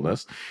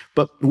intellectualness,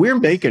 but we're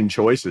making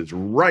choices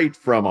right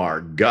from our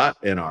gut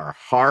and our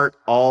heart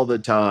all the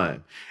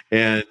time.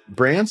 And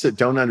brands that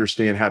don't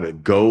understand how to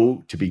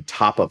go to be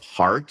top of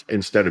heart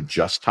instead of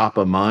just top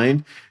of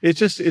mind,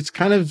 it's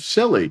kind of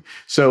silly.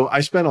 So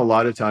I spend a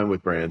lot of time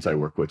with brands I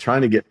work with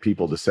trying to get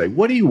people to say,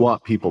 what do you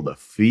want people to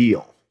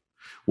feel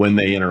when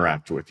they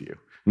interact with you?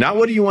 Not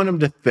what do you want them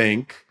to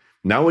think?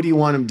 Not what do you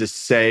want them to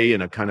say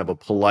in a kind of a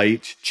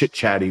polite,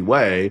 chit-chatty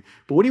way,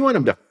 but what do you want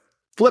them to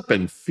flip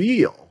and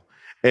feel?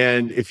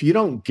 And if you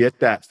don't get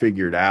that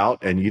figured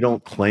out and you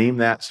don't claim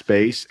that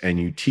space and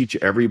you teach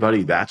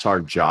everybody that's our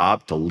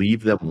job to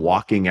leave them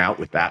walking out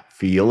with that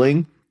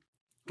feeling,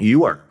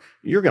 you're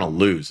going to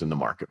lose in the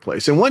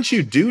marketplace. And once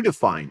you do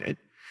define it,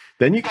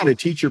 then you got to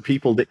teach your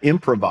people to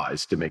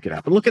improvise to make it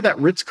happen. Look at that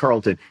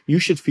Ritz-Carlton. You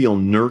should feel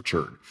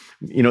nurtured.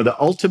 The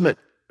ultimate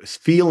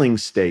feeling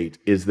state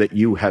is that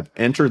you have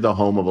entered the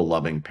home of a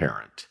loving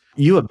parent.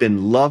 You have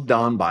been loved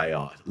on by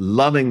a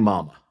loving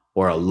mama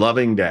or a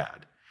loving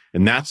dad.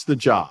 And that's the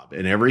job.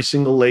 And every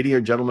single lady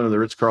or gentleman of the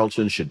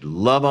Ritz-Carlton should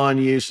love on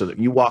you so that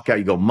you walk out,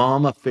 you go,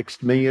 Mama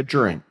fixed me a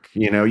drink.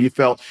 You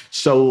felt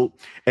so.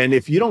 And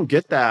if you don't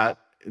get that,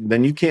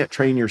 then you can't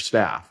train your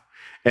staff.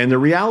 And the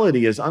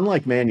reality is,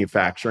 unlike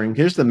manufacturing,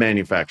 here's the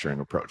manufacturing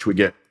approach. We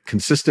get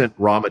consistent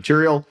raw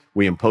material,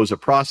 we impose a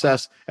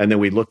process, and then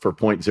we look for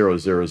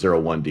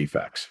 0.0001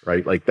 defects,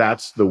 right? Like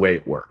that's the way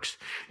it works.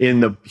 In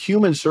the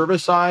human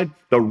service side,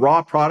 the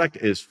raw product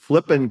is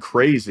flipping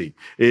crazy.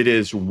 It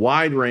is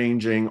wide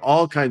ranging,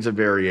 all kinds of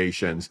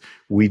variations.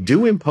 We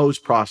do impose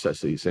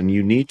processes, and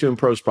you need to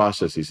impose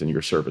processes in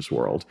your service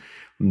world.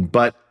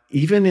 But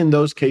even in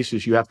those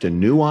cases, you have to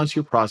nuance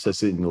your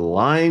process in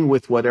line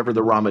with whatever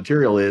the raw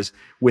material is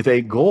with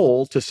a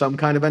goal to some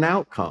kind of an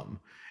outcome.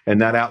 And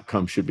that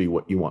outcome should be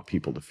what you want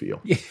people to feel.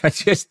 Yeah,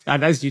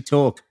 and as you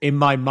talk, in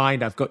my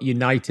mind, I've got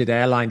United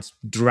Airlines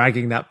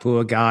dragging that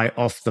poor guy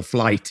off the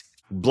flight.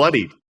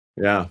 Bloodied.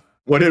 Yeah.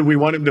 What did we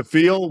want him to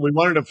feel? We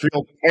wanted to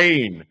feel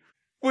pain.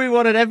 We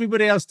wanted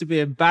everybody else to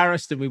be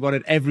embarrassed and we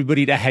wanted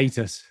everybody to hate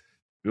us.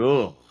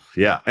 Oh,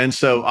 yeah. And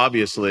so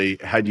obviously,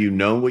 had you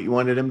known what you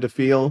wanted him to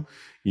feel,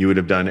 you would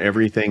have done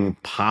everything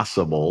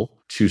possible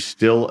to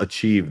still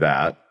achieve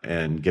that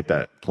and get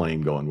that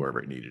plane going wherever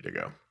it needed to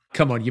go.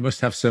 Come on, you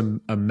must have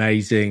some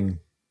amazing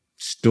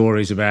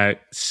stories about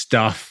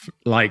stuff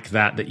like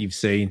that you've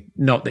seen?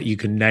 Not that you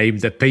can name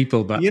the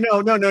people, but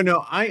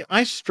No.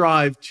 I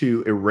strive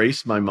to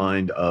erase my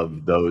mind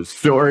of those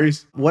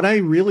stories. What I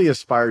really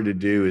aspire to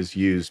do is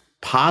use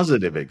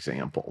positive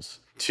examples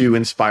to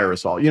inspire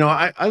us all.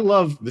 I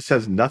love, this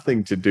has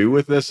nothing to do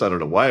with this. I don't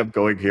know why I'm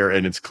going here,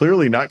 and it's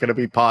clearly not going to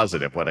be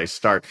positive when I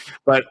start.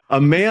 But A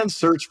Man's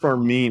Search for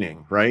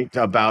Meaning, right?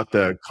 About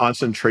the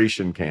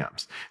concentration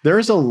camps.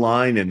 There's a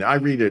line, and I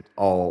read it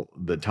all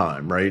the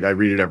time, right? I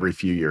read it every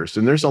few years.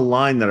 And there's a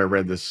line that I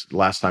read this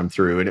last time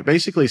through, and it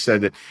basically said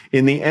that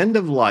in the end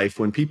of life,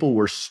 when people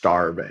were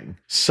starving,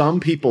 some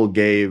people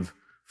gave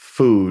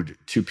food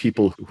to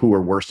people who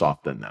were worse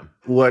off than them.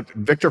 What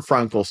Viktor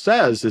Frankl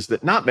says is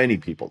that not many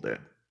people did.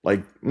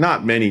 Like,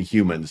 not many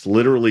humans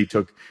literally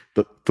took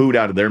the food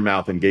out of their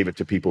mouth and gave it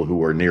to people who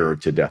were nearer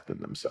to death than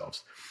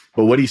themselves.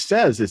 But what he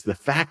says is the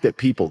fact that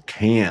people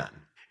can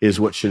is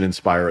what should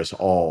inspire us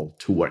all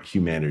to what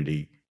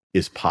humanity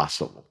is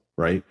possible,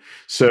 right?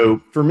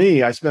 So for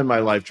me, I spend my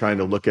life trying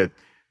to look at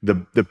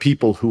the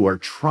people who are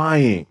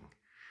trying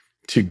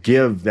to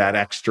give that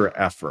extra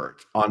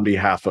effort on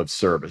behalf of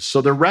service.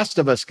 So the rest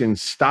of us can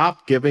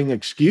stop giving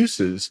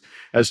excuses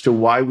as to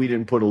why we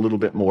didn't put a little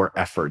bit more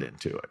effort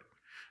into it,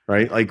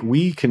 right? Like,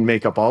 we can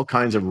make up all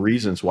kinds of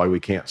reasons why we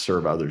can't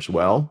serve others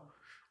well,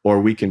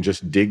 or we can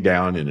just dig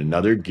down in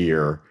another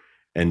gear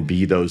and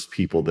be those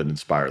people that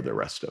inspire the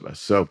rest of us.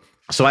 So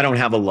I don't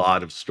have a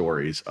lot of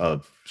stories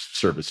of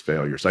service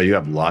failures. I do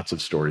have lots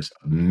of stories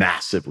of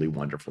massively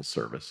wonderful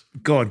service.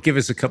 Go on, give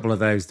us a couple of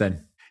those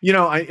then.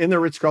 In the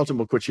Ritz-Carlton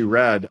book, which you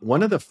read,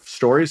 one of the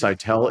stories I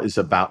tell is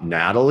about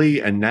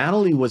Natalie. And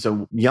Natalie was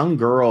a young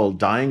girl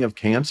dying of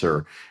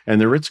cancer. And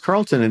the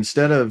Ritz-Carlton,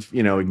 instead of,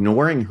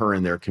 ignoring her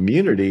in their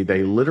community,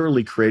 they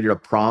literally created a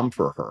prom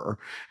for her.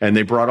 And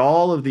they brought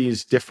all of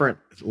these different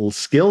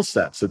skill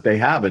sets that they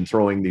have in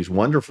throwing these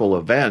wonderful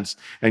events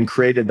and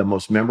created the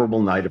most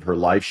memorable night of her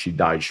life. She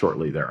died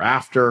shortly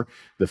thereafter.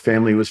 The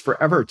family was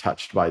forever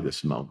touched by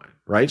this moment,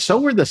 right? So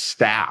were the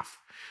staff.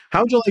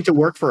 How would you like to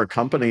work for a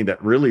company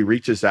that really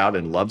reaches out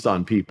and loves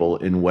on people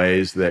in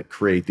ways that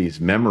create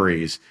these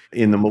memories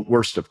in the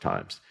worst of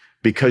times?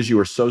 Because you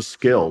are so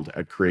skilled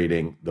at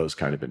creating those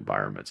kind of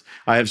environments.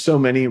 I have so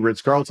many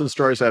Ritz-Carlton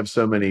stories. I have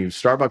so many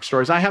Starbucks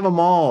stories. I have them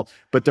all,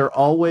 but they're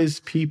always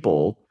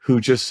people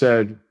who just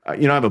said, I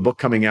have a book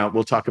coming out.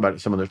 We'll talk about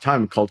it some other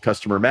time, called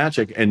Customer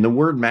Magic. And the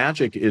word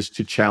magic is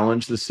to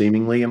challenge the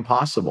seemingly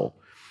impossible.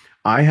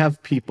 I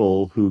have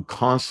people who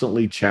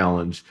constantly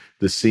challenge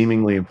the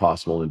seemingly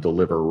impossible and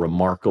deliver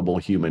remarkable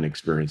human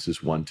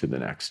experiences one to the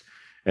next.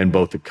 And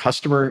both the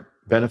customer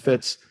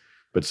benefits,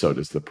 but so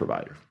does the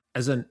provider.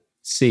 As a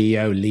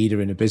CEO, leader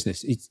in a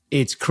business,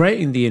 it's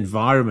creating the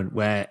environment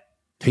where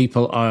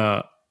people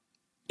are,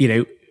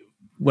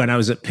 when I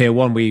was at Pier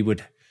 1, we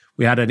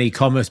had an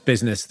e-commerce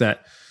business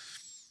that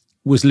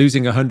was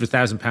losing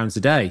 £100,000 a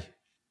day.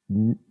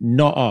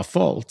 Not our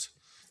fault.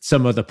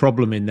 Some other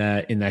problem in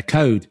their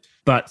code.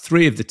 But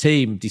 3 of the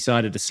team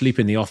decided to sleep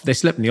in the office. They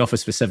slept in the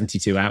office for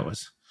 72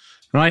 hours,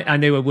 right?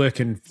 And they were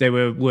working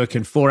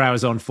 4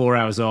 hours on, 4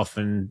 hours off,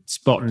 and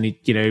spotting,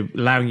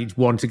 allowing each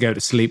one to go to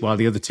sleep while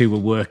the other 2 were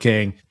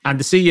working. And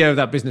the CEO of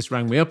that business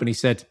rang me up and he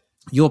said,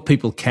 "Your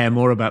people care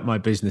more about my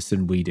business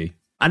than we do."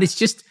 And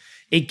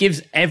it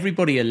gives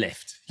everybody a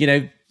lift.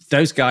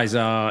 Those guys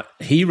are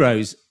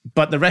heroes,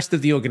 but the rest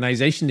of the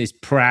organization is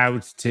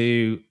proud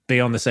to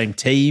be on the same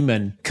team,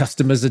 and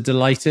customers are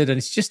delighted. And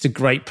it's just a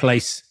great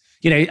place.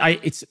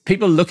 It's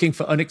people looking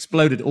for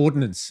unexploded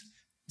ordnance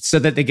so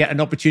that they get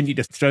an opportunity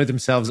to throw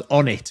themselves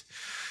on it.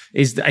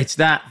 It's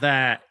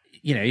that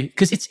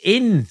because it's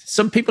in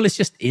some people, it's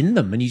just in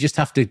them, and you just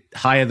have to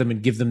hire them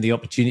and give them the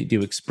opportunity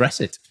to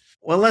express it.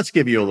 Well, let's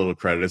give you a little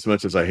credit, as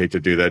much as I hate to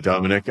do that,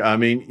 Dominic. I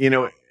mean,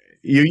 you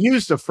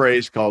used a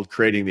phrase called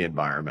creating the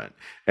environment,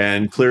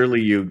 and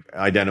clearly you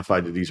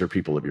identified that these are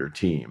people of your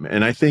team.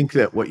 And I think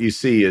that what you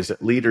see is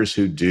that leaders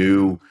who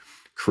do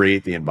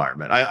create the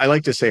environment. I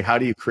like to say, how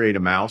do you create a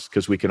mouse?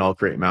 Because we can all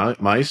create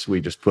mice.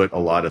 We just put a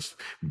lot of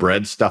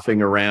bread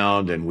stuffing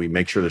around, and we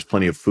make sure there's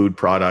plenty of food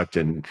product.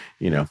 And,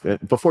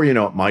 before you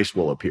know it, mice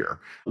will appear.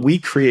 We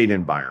create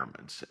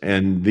environments,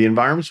 and the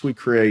environments we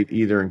create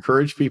either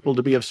encourage people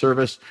to be of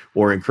service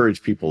or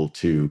encourage people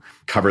to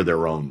cover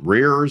their own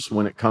rears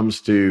when it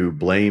comes to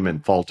blame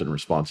and fault and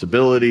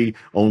responsibility,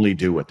 only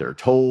do what they're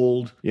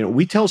told.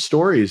 We tell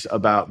stories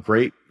about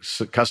great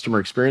customer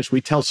experience.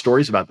 We tell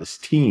stories about this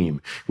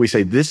team. We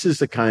say, this is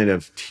the kind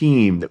of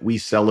team that we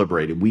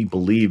celebrate and we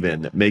believe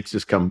in, that makes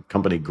this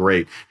company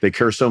great. They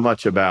care so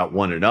much about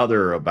one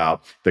another,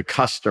 about the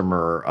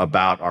customer,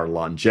 about our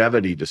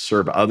longevity to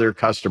serve other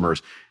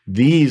customers.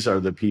 These are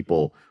the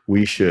people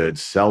we should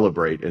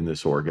celebrate in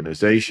this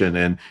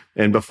organization.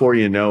 And before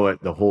you know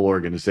it, the whole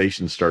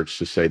organization starts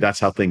to say,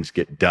 that's how things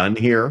get done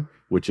here,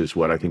 which is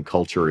what I think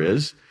culture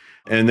is.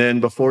 And then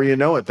before you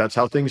know it, that's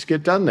how things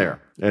get done there.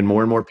 And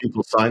more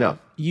people sign up.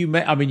 You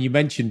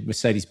mentioned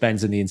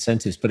Mercedes-Benz and the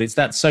incentives, but it's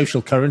that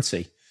social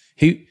currency.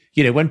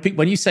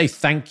 When you say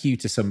thank you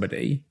to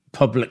somebody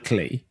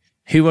publicly,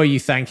 who are you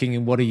thanking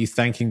and what are you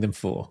thanking them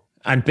for?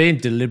 And being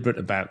deliberate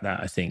about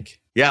that, I think.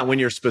 Yeah, when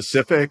you're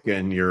specific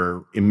and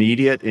you're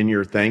immediate in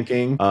your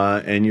thinking,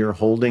 and you're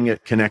holding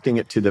it, connecting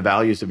it to the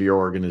values of your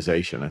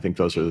organization, I think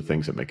those are the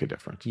things that make a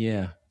difference.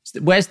 Yeah.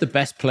 Where's the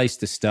best place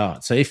to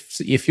start? So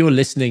if you're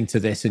listening to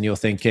this and you're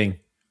thinking,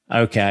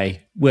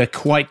 okay, we're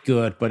quite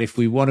good, but if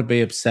we want to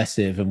be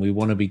obsessive and we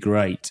want to be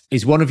great,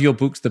 is one of your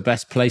books the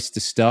best place to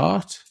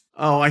start?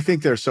 Oh, I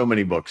think there's so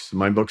many books.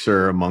 My books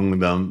are among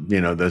them,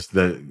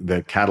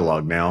 the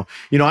catalog now.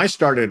 I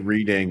started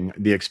reading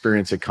The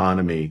Experience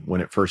Economy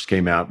when it first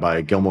came out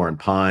by Gilmore and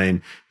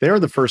Pine. They were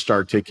the first to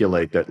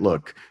articulate that,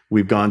 look,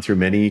 we've gone through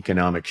many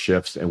economic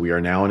shifts and we are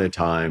now in a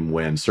time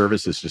when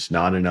service is just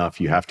not enough.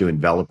 You have to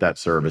envelop that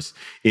service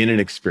in an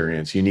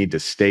experience. You need to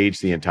stage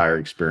the entire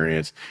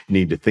experience. You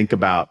need to think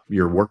about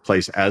your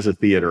workplace as a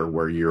theater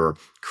where you're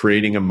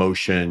creating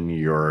emotion,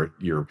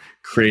 you're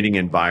creating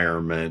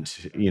environment,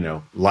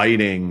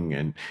 lighting,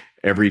 and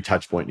every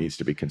touch point needs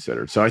to be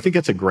considered. So I think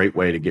it's a great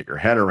way to get your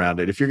head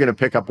around it. If you're going to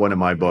pick up one of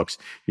my books,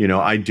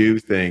 I do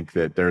think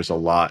that there's a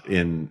lot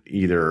in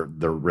either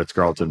the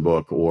Ritz-Carlton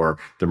book or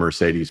the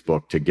Mercedes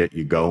book to get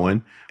you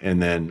going.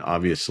 And then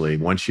obviously,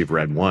 once you've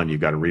read one,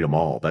 you've got to read them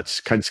all. It's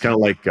kind of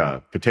like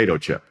a potato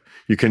chip.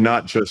 You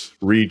cannot just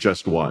read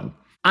just one.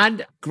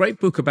 And great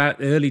book about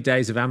the early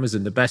days of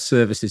Amazon. The best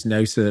service is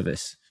no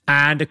service.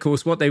 And of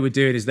course, what they were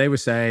doing is they were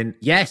saying,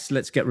 yes,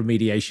 let's get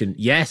remediation.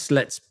 Yes,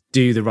 let's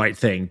do the right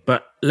thing.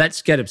 But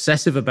let's get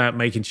obsessive about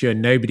making sure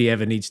nobody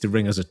ever needs to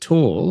ring us at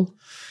all.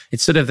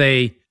 It's sort of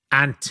the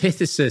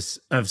antithesis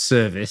of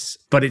service,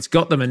 but it's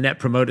got them a net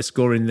promoter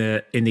score in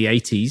the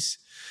 80s.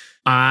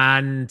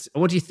 And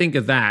what do you think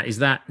of that? Is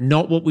that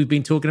not what we've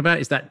been talking about?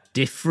 Is that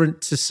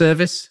different to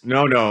service?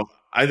 No.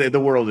 The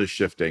world is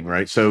shifting,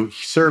 right? So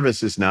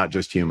service is not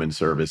just human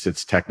service.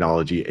 It's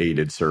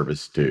technology-aided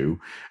service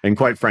too. And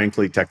quite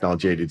frankly,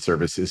 technology-aided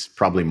service is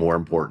probably more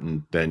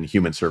important than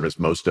human service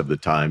most of the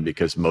time,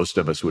 because most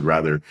of us would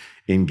rather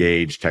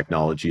engage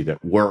technology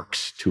that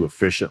works to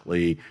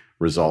efficiently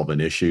resolve an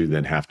issue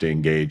than have to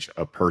engage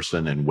a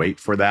person and wait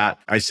for that.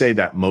 I say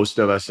that most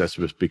of us, that's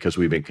because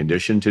we've been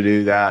conditioned to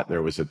do that.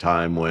 There was a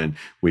time when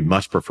we'd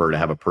much prefer to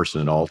have a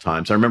person at all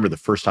times. I remember the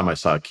first time I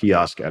saw a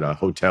kiosk at a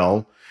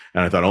hotel,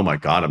 and I thought, oh my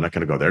God, I'm not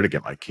going to go there to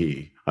get my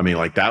key. I mean,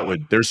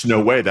 there's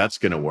no way that's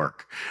going to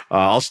work.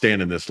 I'll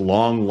stand in this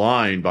long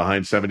line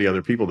behind 70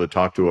 other people to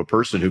talk to a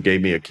person who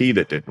gave me a key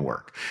that didn't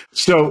work.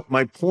 So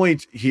my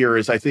point here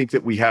is I think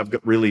that we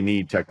really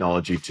need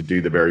technology to do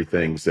the very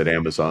things that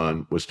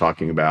Amazon was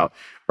talking about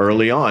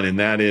early on. And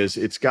that is,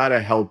 it's got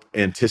to help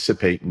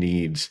anticipate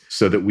needs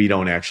so that we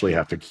don't actually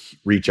have to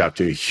reach out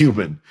to a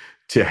human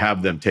to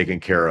have them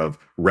taken care of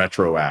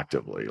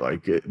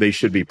retroactively. They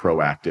should be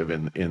proactive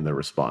in the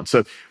response.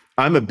 So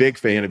I'm a big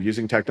fan of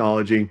using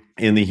technology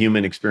in the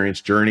human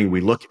experience journey.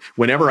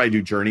 Whenever I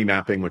do journey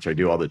mapping, which I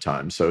do all the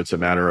time. So it's a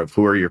matter of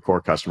who are your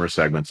core customer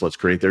segments? Let's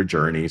create their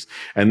journeys.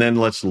 And then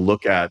let's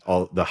look at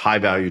all the high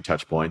value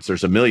touch points.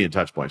 There's a million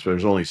touch points, but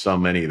there's only so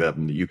many of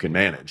them that you can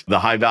manage. The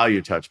high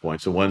value touch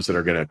points, the ones that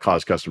are going to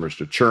cause customers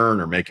to churn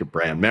or make your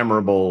brand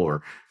memorable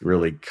or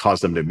really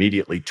cause them to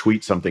immediately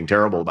tweet something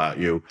terrible about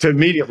you, to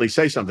immediately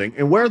say something.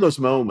 And where are those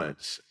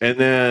moments? And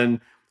then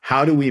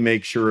how do we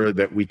make sure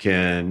that we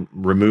can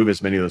remove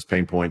as many of those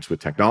pain points with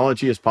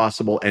technology as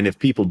possible? And if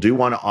people do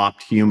want to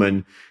opt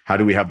human, how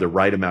do we have the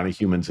right amount of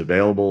humans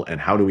available?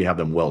 And how do we have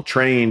them well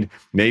trained?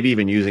 Maybe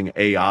even using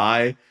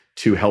AI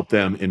to help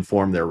them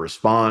inform their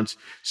response.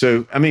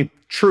 So, I mean,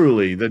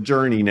 truly, the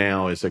journey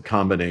now is a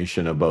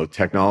combination of both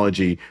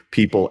technology,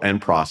 people, and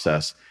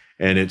process.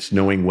 And it's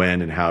knowing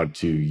when and how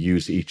to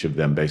use each of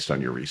them based on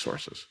your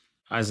resources.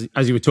 As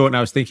you were talking,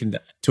 I was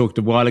talked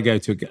a while ago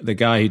to the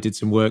guy who did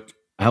some work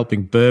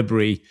helping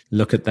Burberry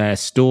look at their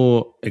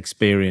store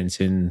experience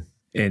in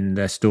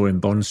their store in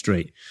Bond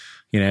Street,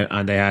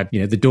 and they had,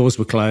 the doors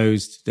were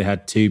closed. They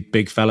had two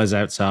big fellas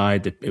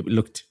outside. It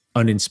looked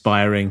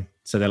uninspiring.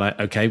 So they're like,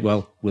 okay,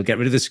 well, we'll get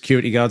rid of the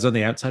security guards on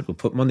the outside. We'll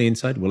put them on the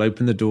inside. We'll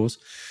open the doors.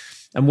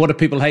 And what do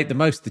people hate the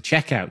most? The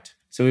checkout.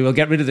 So we will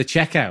get rid of the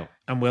checkout.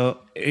 And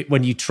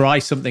when you try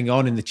something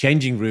on in the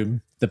changing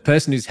room, the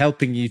person who's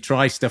helping you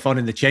try stuff on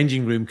in the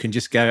changing room can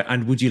just go,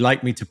 and would you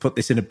like me to put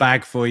this in a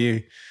bag for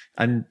you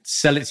and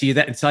sell it to you?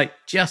 That it's like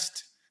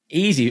just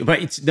easy,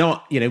 but it's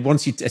not,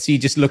 once you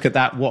just look at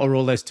that, what are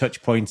all those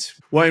touch points?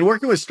 Well, in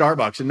working with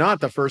Starbucks, and not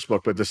the first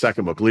book, but the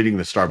second book, Leading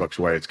the Starbucks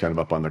Way, it's kind of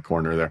up on the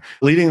corner there.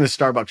 Leading the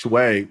Starbucks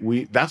Way,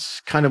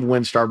 that's kind of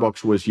when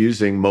Starbucks was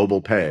using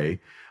mobile pay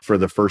for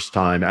the first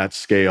time at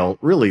scale.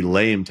 Really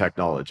lame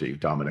technology,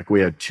 Dominic. We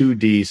had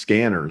 2D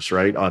scanners,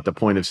 right, at the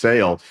point of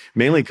sale,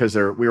 mainly because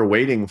we were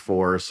waiting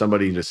for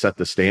somebody to set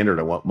the standard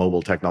on what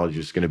mobile technology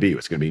was going to be. It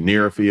was going to be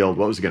near field.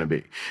 What was it going to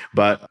be?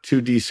 But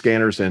 2D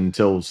scanners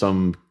until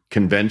some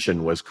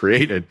convention was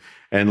created.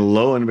 And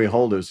lo and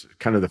behold, it was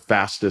kind of the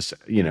fastest,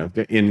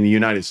 in the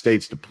United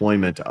States,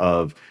 deployment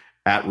of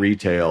at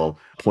retail,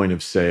 point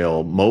of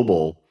sale,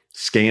 mobile,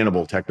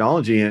 scannable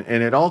technology. And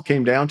it all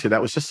came down to that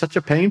was just such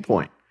a pain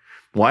point.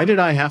 Why did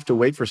I have to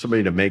wait for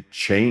somebody to make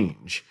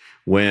change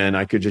when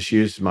I could just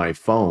use my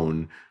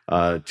phone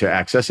to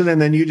access it.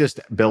 And then you just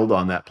build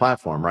on that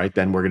platform, right?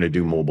 Then we're going to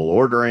do mobile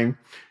ordering.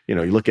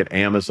 You look at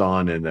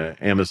Amazon and the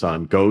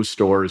Amazon Go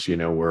stores,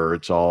 where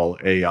it's all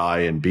AI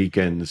and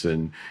beacons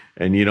and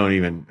you don't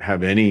even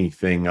have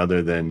anything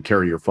other than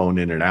carry your phone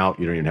in and out.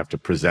 You don't even have to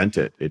present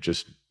it. It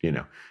just,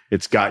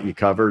 it's got you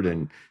covered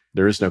and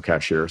there is no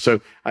cashier.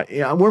 So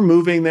we're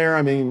moving there.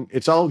 I mean,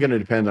 it's all going to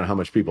depend on how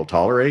much people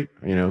tolerate.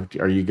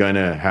 Are you going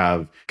to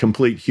have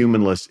complete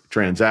humanless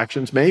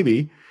transactions?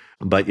 Maybe.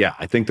 But yeah,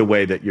 I think the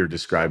way that you're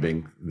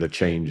describing the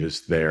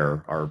changes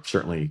there are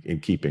certainly in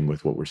keeping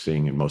with what we're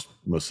seeing in most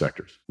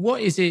sectors.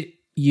 What is it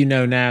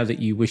now that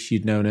you wish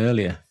you'd known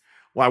earlier?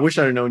 Well, I wish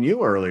I'd known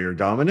you earlier,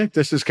 Dominic.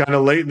 This is kind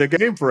of late in the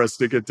game for us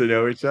to get to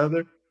know each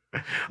other.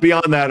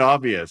 Beyond that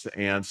obvious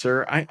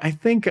answer, I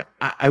think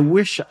I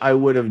wish I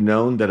would have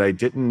known that I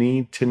didn't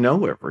need to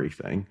know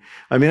everything.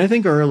 I mean, I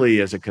think early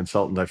as a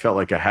consultant, I felt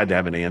like I had to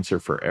have an answer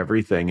for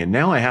everything. And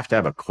now I have to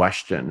have a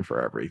question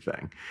for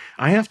everything.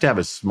 I have to have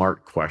a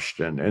smart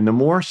question. And the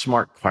more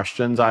smart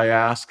questions I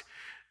ask,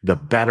 the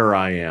better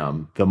I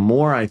am. The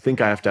more I think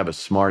I have to have a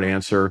smart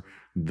answer,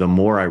 the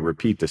more I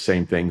repeat the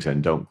same things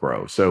and don't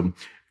grow. So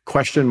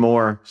question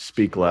more,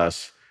 speak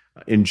less.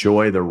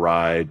 Enjoy the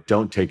ride.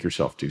 Don't take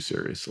yourself too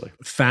seriously.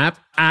 Fab.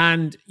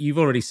 And you've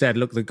already said,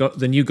 look,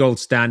 the new gold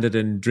standard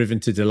and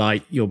Driven to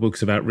Delight, your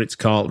books about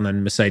Ritz-Carlton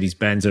and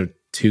Mercedes-Benz are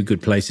two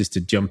good places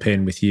to jump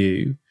in with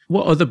you.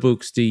 What other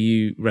books do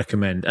you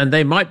recommend? And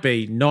they might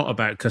be not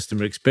about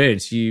customer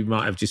experience. You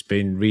might have just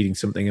been reading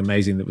something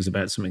amazing that was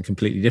about something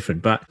completely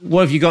different. But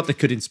what have you got that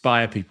could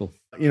inspire people?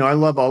 I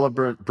love all of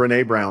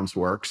Brene Brown's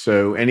work.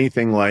 So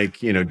anything like,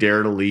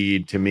 Dare to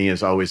Lead to me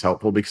is always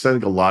helpful because I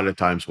think a lot of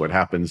times what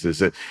happens is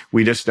that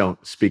we just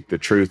don't speak the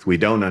truth. We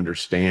don't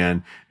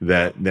understand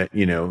that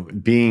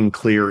being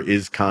clear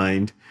is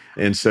kind.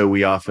 And so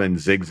we often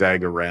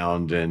zigzag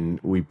around and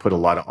we put a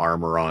lot of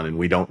armor on and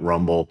we don't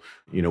rumble,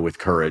 with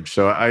courage.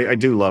 So I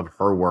do love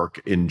her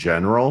work in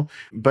general.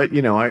 But,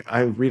 I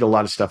read a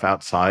lot of stuff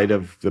outside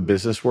of the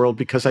business world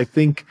because I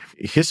think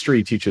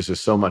history teaches us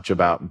so much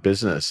about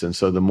business. And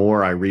so the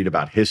more I read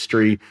about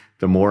history,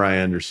 the more I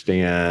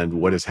understand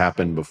what has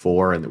happened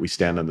before and that we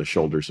stand on the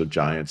shoulders of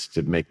giants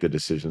to make the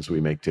decisions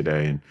we make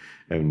today.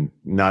 And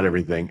not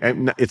everything,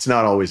 and it's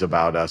not always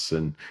about us.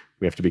 And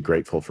we have to be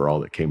grateful for all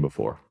that came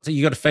before. So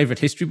you got a favorite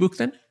history book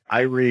then?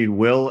 I read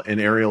Will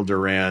and Ariel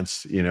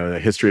Durant's, The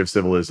History of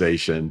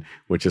Civilization,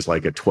 which is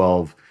like a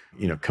 12,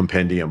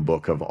 compendium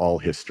book of all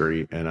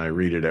history. And I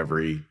read it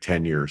every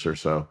 10 years or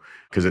so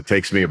because it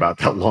takes me about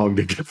that long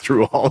to get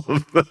through all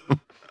of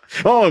them.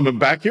 Oh, I'm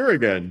back here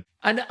again.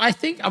 And I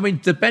think,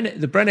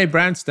 the Brené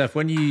Brown stuff,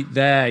 when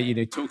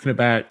they're talking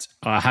about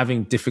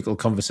having difficult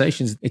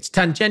conversations, it's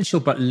tangential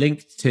but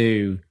linked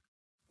to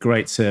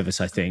great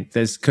service, I think.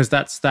 Because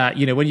that's that,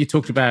 when you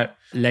talked about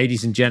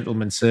ladies and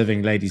gentlemen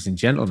serving ladies and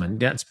gentlemen,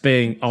 that's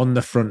being on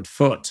the front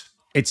foot.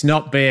 It's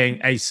not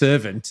being a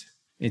servant,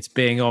 it's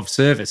being of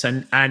service.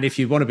 And if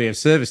you want to be of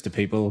service to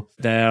people,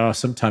 there are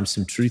sometimes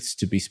some truths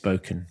to be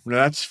spoken.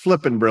 That's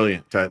flippin'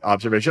 brilliant, that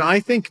observation. I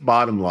think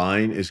bottom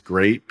line is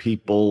great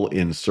people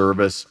in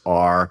service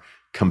are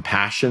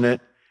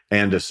compassionate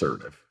and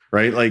assertive,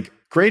 right? Like,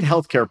 great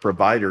healthcare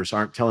providers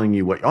aren't telling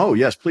you oh,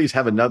 yes, please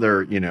have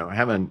another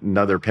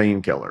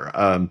painkiller.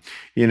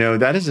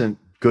 That isn't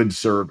good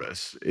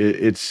service.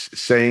 It's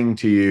saying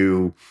to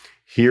you,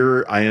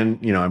 here I am,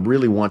 I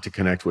really want to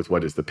connect with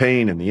what is the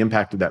pain and the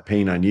impact of that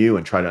pain on you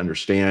and try to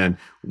understand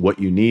what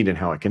you need and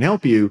how I can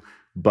help you.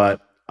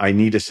 But I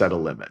need to set a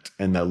limit,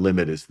 and the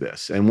limit is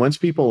this. And once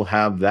people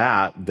have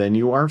that, then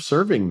you are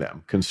serving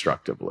them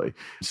constructively.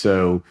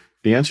 So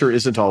the answer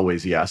isn't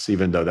always yes,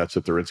 even though that's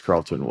what the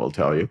Ritz-Carlton will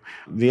tell you.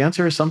 The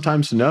answer is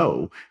sometimes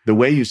no. The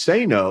way you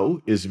say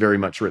no is very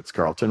much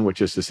Ritz-Carlton,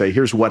 which is to say,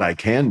 here's what I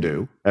can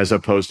do, as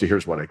opposed to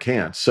here's what I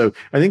can't. So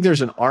I think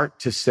there's an art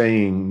to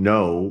saying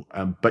no,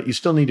 but you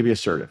still need to be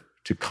assertive.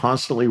 To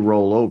constantly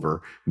roll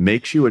over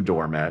makes you a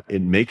doormat.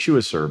 It makes you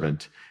a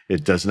servant.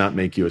 It does not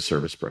make you a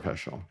service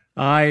professional.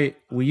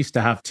 We used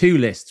to have two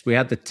lists. We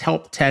had the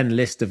top 10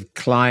 list of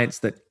clients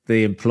that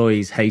the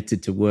employees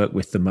hated to work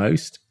with the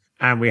most.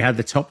 And we had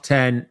the top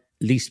 10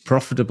 least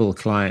profitable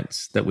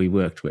clients that we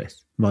worked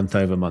with month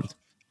over month.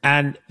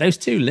 And those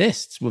two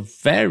lists were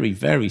very,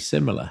 very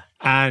similar.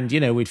 And,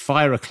 we'd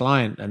fire a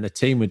client and the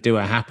team would do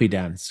a happy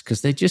dance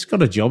because they just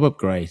got a job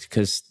upgrade.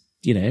 Because,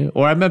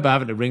 or I remember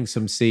having to ring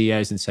some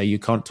CEOs and say, you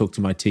can't talk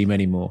to my team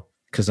anymore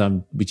because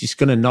we're just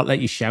going to not let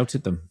you shout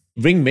at them.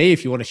 Ring me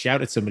if you want to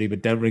shout at somebody,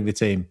 but don't ring the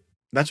team.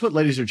 That's what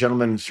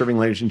serving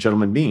ladies and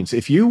gentlemen means.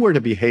 If you were to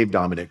behave,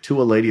 Dominic,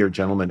 to a lady or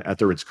gentleman at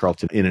the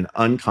Ritz-Carlton in an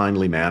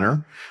unkindly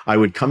manner, I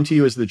would come to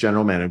you as the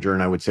general manager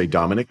and I would say,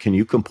 Dominic, can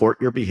you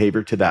comport your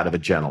behavior to that of a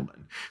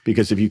gentleman?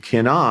 Because if you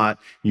cannot,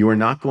 you are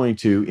not going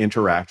to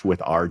interact with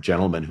our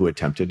gentleman who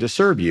attempted to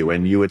serve you.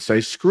 And you would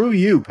say, screw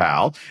you,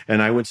 pal.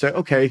 And I would say,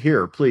 okay,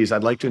 here, please,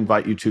 I'd like to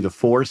invite you to the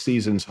Four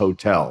Seasons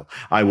Hotel.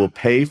 I will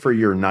pay for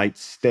your night's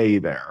stay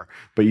there,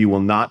 but you will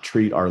not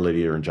treat our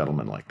lady or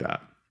gentleman like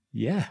that.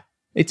 Yeah.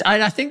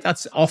 I think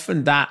that's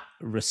often that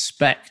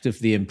respect of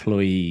the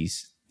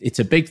employees it's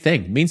a big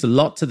thing. It means a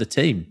lot to the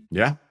team.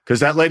 Yeah, because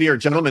that lady or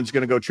gentleman is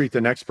going to go treat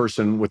the next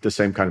person with the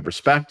same kind of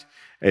respect.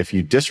 If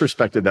you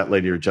disrespected that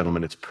lady or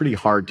gentleman, it's pretty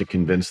hard to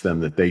convince them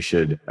that they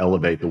should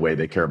elevate the way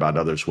they care about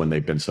others when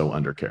they've been so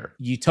undercared.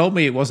 You told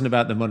me it wasn't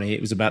about the money,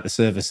 it was about the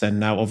service, and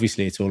now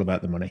obviously it's all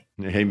about the money.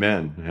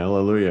 Amen.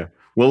 Hallelujah.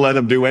 We'll let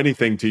them do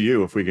anything to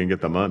you if we can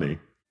get the money.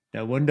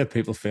 No wonder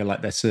people feel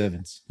like they're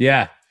servants.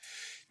 Yeah.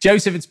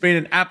 Joseph, it's been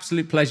an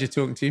absolute pleasure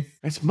talking to you.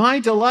 It's my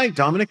delight,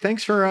 Dominic.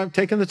 Thanks for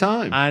taking the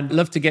time. And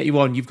love to get you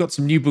on. You've got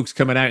some new books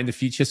coming out in the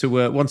future,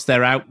 so once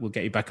they're out, we'll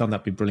get you back on.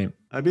 That'd be brilliant.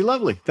 That'd be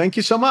lovely. Thank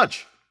you so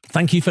much.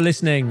 Thank you for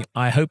listening.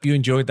 I hope you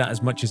enjoyed that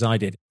as much as I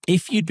did.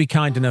 If you'd be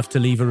kind enough to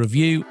leave a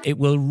review, it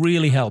will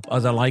really help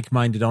other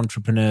like-minded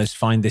entrepreneurs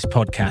find this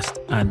podcast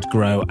and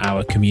grow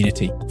our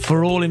community.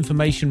 For all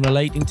information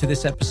relating to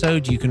this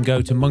episode, you can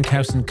go to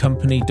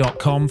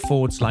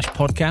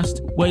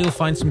monkhouseandcompany.com/podcast, where you'll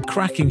find some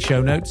cracking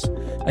show notes,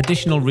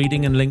 additional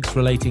reading and links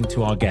relating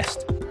to our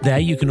guest. There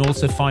you can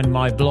also find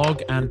my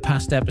blog and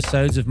past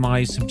episodes of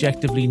my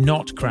subjectively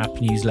not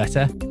crap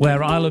newsletter,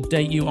 where I'll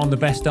update you on the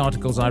best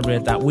articles I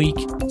read that week,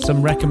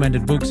 some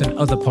recommended books and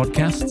other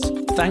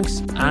podcasts. Thanks,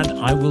 and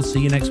I will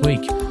see you next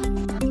week.